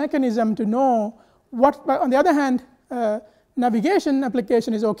needed a mechanism to know what, but on the other hand, navigation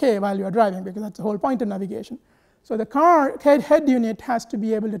application is okay while you are driving, because that's the whole point of navigation. So the car head unit has to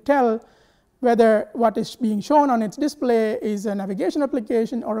be able to tell whether what is being shown on its display is a navigation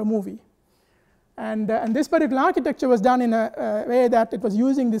application or a movie. And this particular architecture was done in a way that it was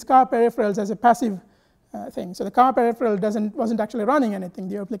using these car peripherals as a passive thing. So the car peripheral wasn't actually running anything.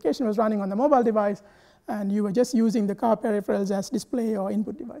 The application was running on the mobile device, and you were just using the car peripherals as display or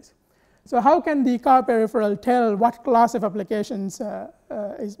input device. So how can the car peripheral tell what class of applications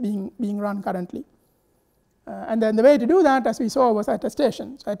is being run currently? And then the way to do that, as we saw, was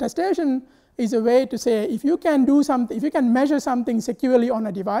attestation. So attestation is a way to say, if you can do something, if you can measure something securely on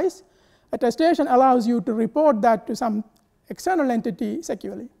a device, attestation allows you to report that to some external entity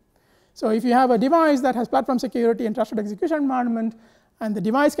securely. So if you have a device that has platform security and trusted execution environment, and the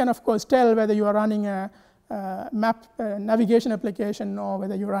device can, of course, tell whether you are running a navigation application or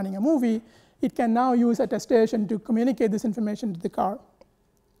whether you're running a movie, it can now use attestation to communicate this information to the car.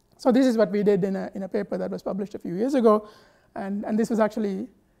 So this is what we did in a paper that was published a few years ago, and this was actually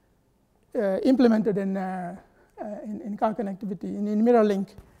implemented in car connectivity, in MirrorLink.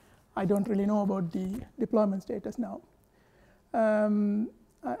 I don't really know about the deployment status now.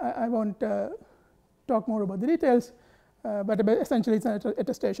 I won't talk more about the details, but essentially it's an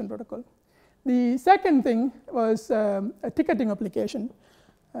attestation protocol. The second thing was a ticketing application.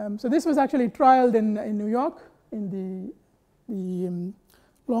 So this was actually trialed in New York in the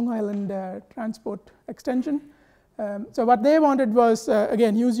Long Island Transport Extension. So what they wanted was,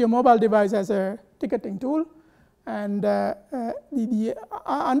 again, use your mobile device as a ticketing tool. And the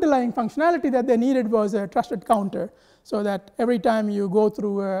underlying functionality that they needed was a trusted counter, so that every time you go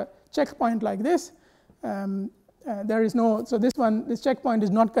through a checkpoint like this, there is no, so this checkpoint is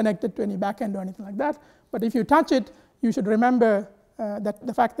not connected to any backend or anything like that. But if you touch it, you should remember that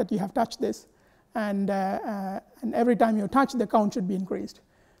the fact that you have touched this, and every time you touch, the count should be increased.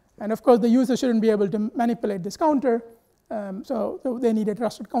 And of course, the user shouldn't be able to manipulate this counter. So they need a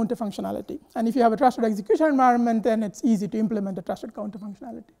trusted counter functionality. And if you have a trusted execution environment, then it's easy to implement a trusted counter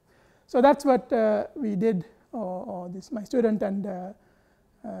functionality. So that's what we did, or my student and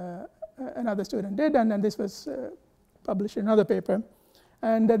another student did, and then this was published in another paper.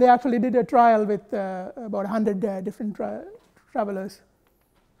 And they actually did a trial with about 100 different travelers.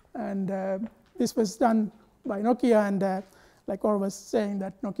 And this was done by Nokia, and like Or was saying,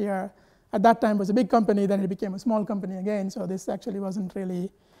 that Nokia at that time was a big company, then it became a small company again, so this actually wasn't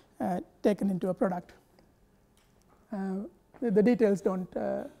really taken into a product. The details don't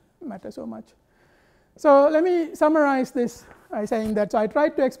matter so much. So let me summarize this by saying that, so I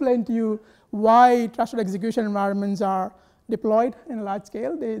tried to explain to you why trusted execution environments are deployed in a large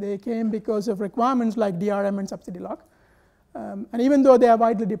scale. They came because of requirements like DRM and subsidy lock. And even though they are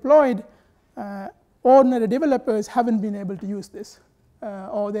widely deployed, ordinary developers haven't been able to use this.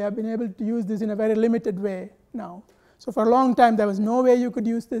 Or they have been able to use this in a very limited way now. So for a long time, there was no way you could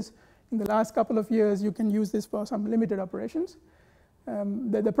use this. In the last couple of years, you can use this for some limited operations.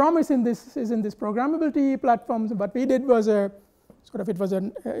 The promise in this is in this programmability platforms. What we did was sort of it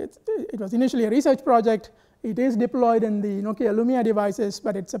was initially a research project. It is deployed in the Nokia Lumia devices,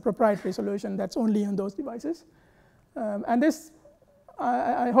 but it's a proprietary solution that's only on those devices. And this,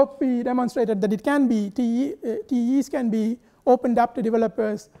 I hope we demonstrated that it can be, TEs can be opened up to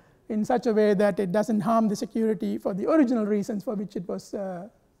developers in such a way that it doesn't harm the security for the original reasons for which it was,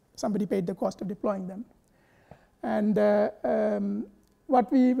 somebody paid the cost of deploying them. And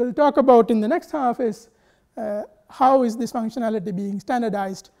what we will talk about in the next half is how is this functionality being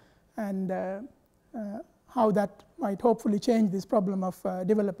standardized, and how that might hopefully change this problem of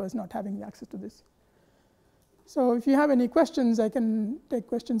developers not having access to this. So if you have any questions, I can take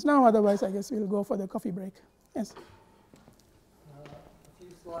questions now. Otherwise, I guess we'll go for the coffee break. Yes? A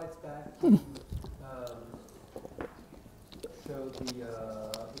few slides back, you showed the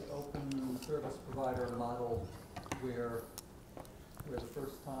open service provider model where the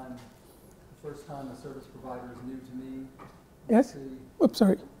first time a service provider is new to me. Yes? Oops,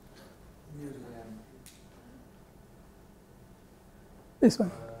 sorry. Near the end. This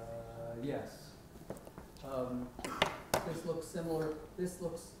one. Yes. This looks similar. This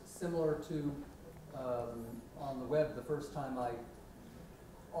looks similar to on the web. The first time I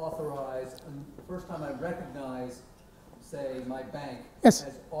authorize, and the first time I recognize, say, my bank Yes.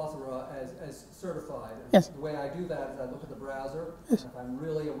 as authorized, as certified. And Yes. the way I do that is I look at the browser, Yes. and if I'm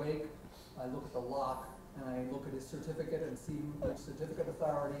really awake, I look at the lock, and I look at his certificate and see which certificate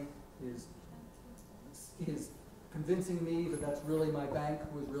authority is convincing me that that's really my bank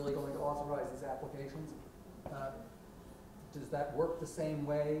who is really going to authorize these applications. Does that work the same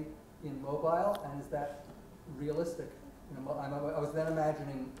way in mobile, and is that realistic? You know, I was then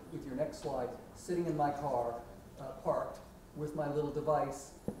imagining, with your next slide, sitting in my car, parked, with my little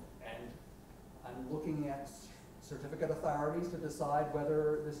device, and I'm looking at certificate authorities to decide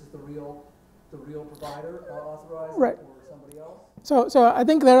whether this is the real provider authorized, Right. or somebody else. So I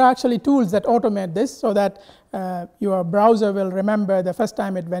think there are actually tools that automate this, so that your browser will remember the first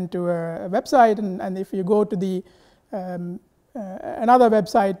time it went to a website, and if you go to the another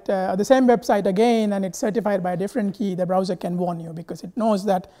website, the same website again, and it's certified by a different key, the browser can warn you, because it knows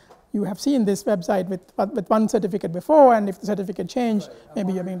that you have seen this website with one certificate before, and if the certificate changed, Right.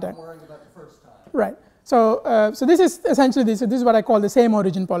 maybe you're being I'm done. worrying about the first time. Right. So this is essentially this is what I call the same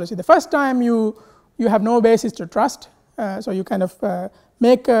origin policy. The first time you have no basis to trust, so you kind of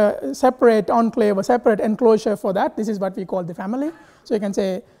make a separate enclave, a separate enclosure for that. This is what we call the family. So you can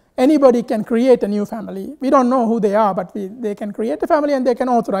say anybody can create a new family. We don't know who they are, but they can create a family, and they can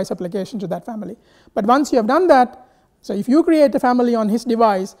authorize applications to that family. But once you have done that, so if you create a family on his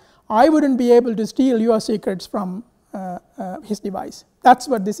device, I wouldn't be able to steal your secrets from his device. That's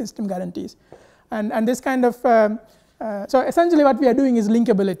what this system guarantees. And this kind of, so essentially what we are doing is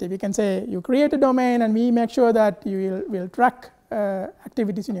linkability. We can say you create a domain, and we make sure that you will track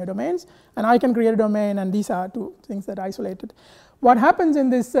activities in your domains, and I can create a domain, and these are two things that are isolated. What happens in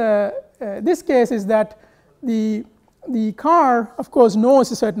this case is that the car, of course,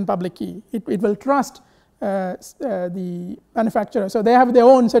 knows a certain public key. It will trust the manufacturer. So they have their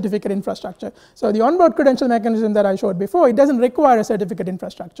own certificate infrastructure. So the onboard credential mechanism that I showed before, it doesn't require a certificate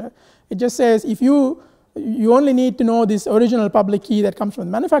infrastructure. It just says if you only need to know this original public key that comes from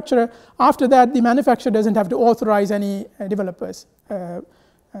the manufacturer. After that, the manufacturer doesn't have to authorize any developers.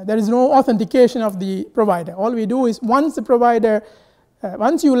 There is no authentication of the provider. All we do is once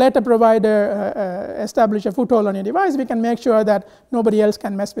you let a provider establish a foothold on your device, we can make sure that nobody else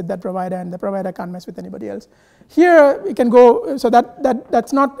can mess with that provider, and the provider can't mess with anybody else. Here we can go, so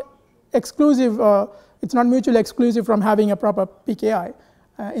that's not exclusive, it's not mutually exclusive from having a proper PKI.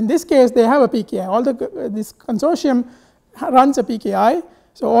 In this case, they have a PKI. This consortium runs a PKI.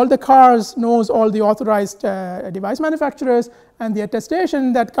 So all the cars knows all the authorized device manufacturers, and the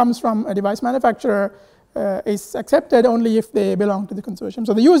attestation that comes from a device manufacturer is accepted only if they belong to the consortium.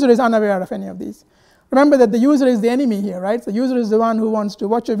 So the user is unaware of any of these. Remember that the user is the enemy here, right? The user is the one who wants to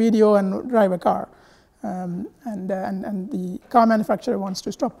watch a video and drive a car, and the car manufacturer wants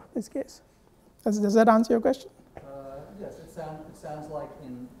to stop this case. Does that answer your question? Yes, it sounds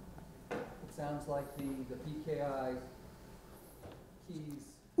like the PKI keys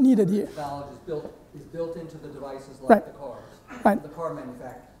Needed here. knowledge is built into the devices like Right. the cars. Right. The car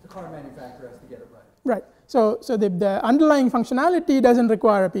manufacturer has to get it right. Right. So the underlying functionality doesn't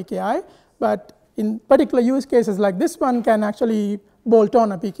require a PKI, but in particular use cases like this one can actually bolt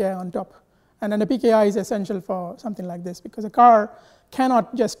on a PKI on top. And then a PKI is essential for something like this, because a car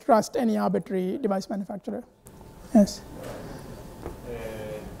cannot just trust any arbitrary device manufacturer. Yes?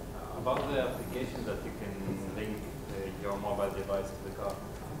 About the application that you can link your mobile device to the car,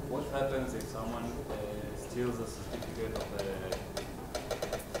 what happens if someone steals a certificate of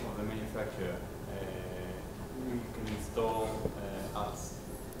manufacturer, you can install apps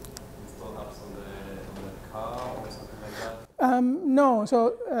on the car or something like that? No.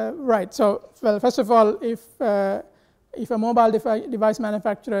 So right. So well, first of all, if a mobile device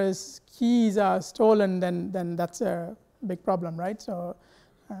manufacturer's keys are stolen, then that's a big problem, right? So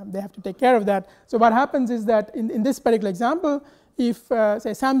they have to take care of that. So what happens is that in this particular example, if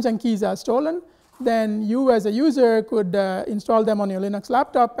say Samsung keys are stolen, then you as a user could install them on your Linux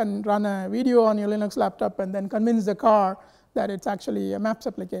laptop and run a video on your Linux laptop and then convince the car that it's actually a maps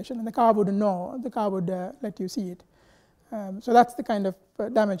application, and the car wouldn't know. The car would let you see it. So that's the kind of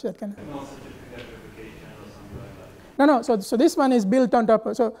damage that can. No certificate verification or something like No. that. So this one is built on top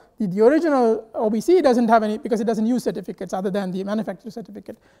of. So the original OBC doesn't have any, because it doesn't use certificates other than the manufacturer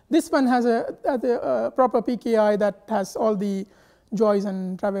certificate. This one has a proper PKI that has all the joys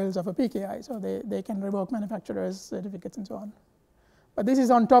and travails of a PKI. So they can revoke manufacturer's certificates and so on. But this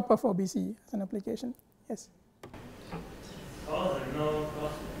is on top of OBC as an application. Yes. Also,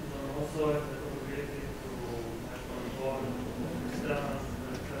 also the capability to control external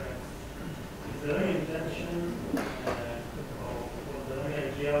tracks. Is there any intention or was there any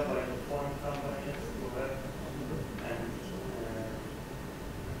idea by the phone companies to have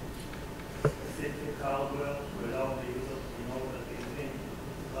specific hardware to allow the user to know that it's in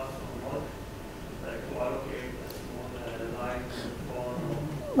classroom mode, like to allocate a small line to the phone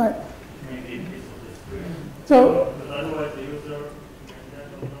or Right. maybe a piece of the screen? So. Because otherwise the user may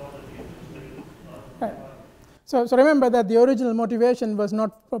never know that it's really Right. So remember that the original motivation was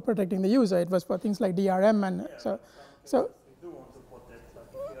not for protecting the user; it was for things like DRM and so. You do want to protect, like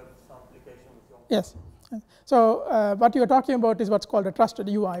if you have some application with your Yes. So what you are talking about is what's called a trusted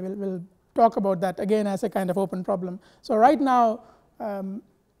UI. We'll talk about that again as a kind of open problem. So right now,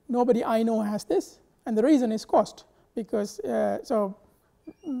 nobody I know has this, and the reason is cost. Because so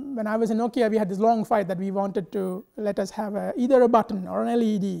when I was in Nokia, we had this long fight that we wanted to let us have either a button or an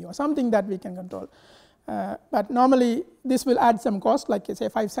LED or something that we can control. But normally this will add some cost, like say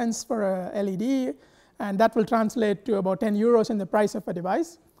 5 cents for a LED, and that will translate to about 10 euros in the price of a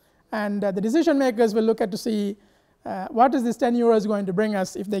device. And the decision makers will look at to see what is this 10 euros going to bring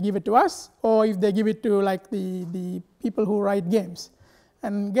us if they give it to us, or if they give it to like the people who write games.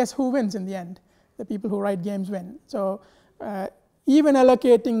 And guess who wins in the end? The people who write games win. So even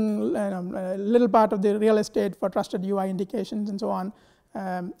allocating a little part of the real estate for trusted UI indications and so on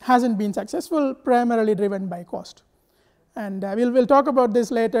hasn't been successful, primarily driven by cost. And we'll talk about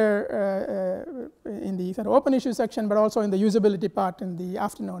this later in the sort of open issue section, but also in the usability part in the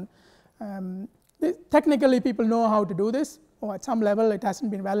afternoon. Technically, people know how to do this, or at some level it hasn't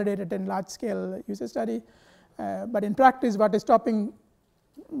been validated in large-scale user study. But in practice, what is stopping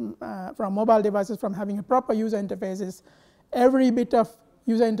from mobile devices from having a proper user interface is every bit of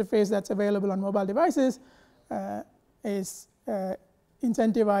user interface that's available on mobile devices is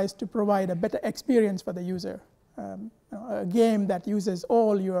incentivized to provide a better experience for the user. A game that uses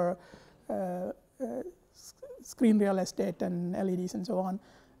all your screen real estate and LEDs and so on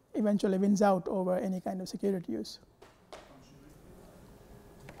eventually wins out over any kind of security use.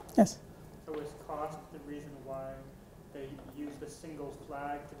 Yes? So is cost the reason why they use the single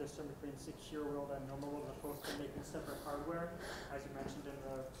flag to distinguish between secure world and normal world as opposed to making separate hardware, as you mentioned in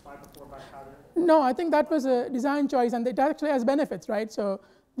the slide before about how to... No, I think that was a design choice, and it actually has benefits, right? So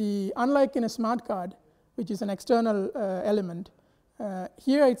unlike in a smart card, which is an external element,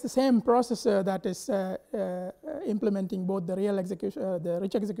 here it's the same processor that is implementing both the real execution, the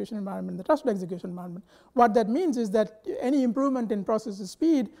rich execution environment, the trusted execution environment. What that means is that any improvement in processor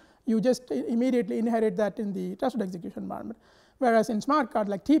speed, you just immediately inherit that in the trusted execution environment. Whereas in smart card,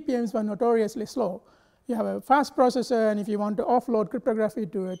 like TPMs were notoriously slow. You have a fast processor, and if you want to offload cryptography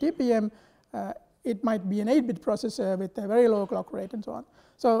to a TPM, it might be an 8-bit processor with a very low clock rate and so on.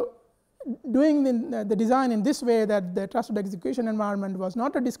 So doing the design in this way, that the trusted execution environment was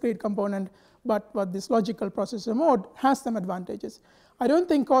not a discrete component, but this logical processor mode, has some advantages. I don't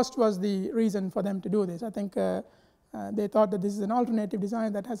think cost was the reason for them to do this. I think they thought that this is an alternative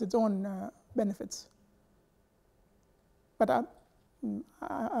design that has its own benefits. But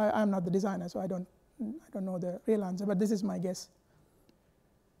I'm not the designer, so I don't know the real answer, but this is my guess.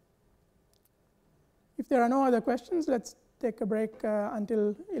 If there are no other questions, let's take a break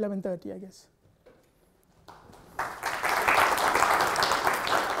until 11:30, I guess.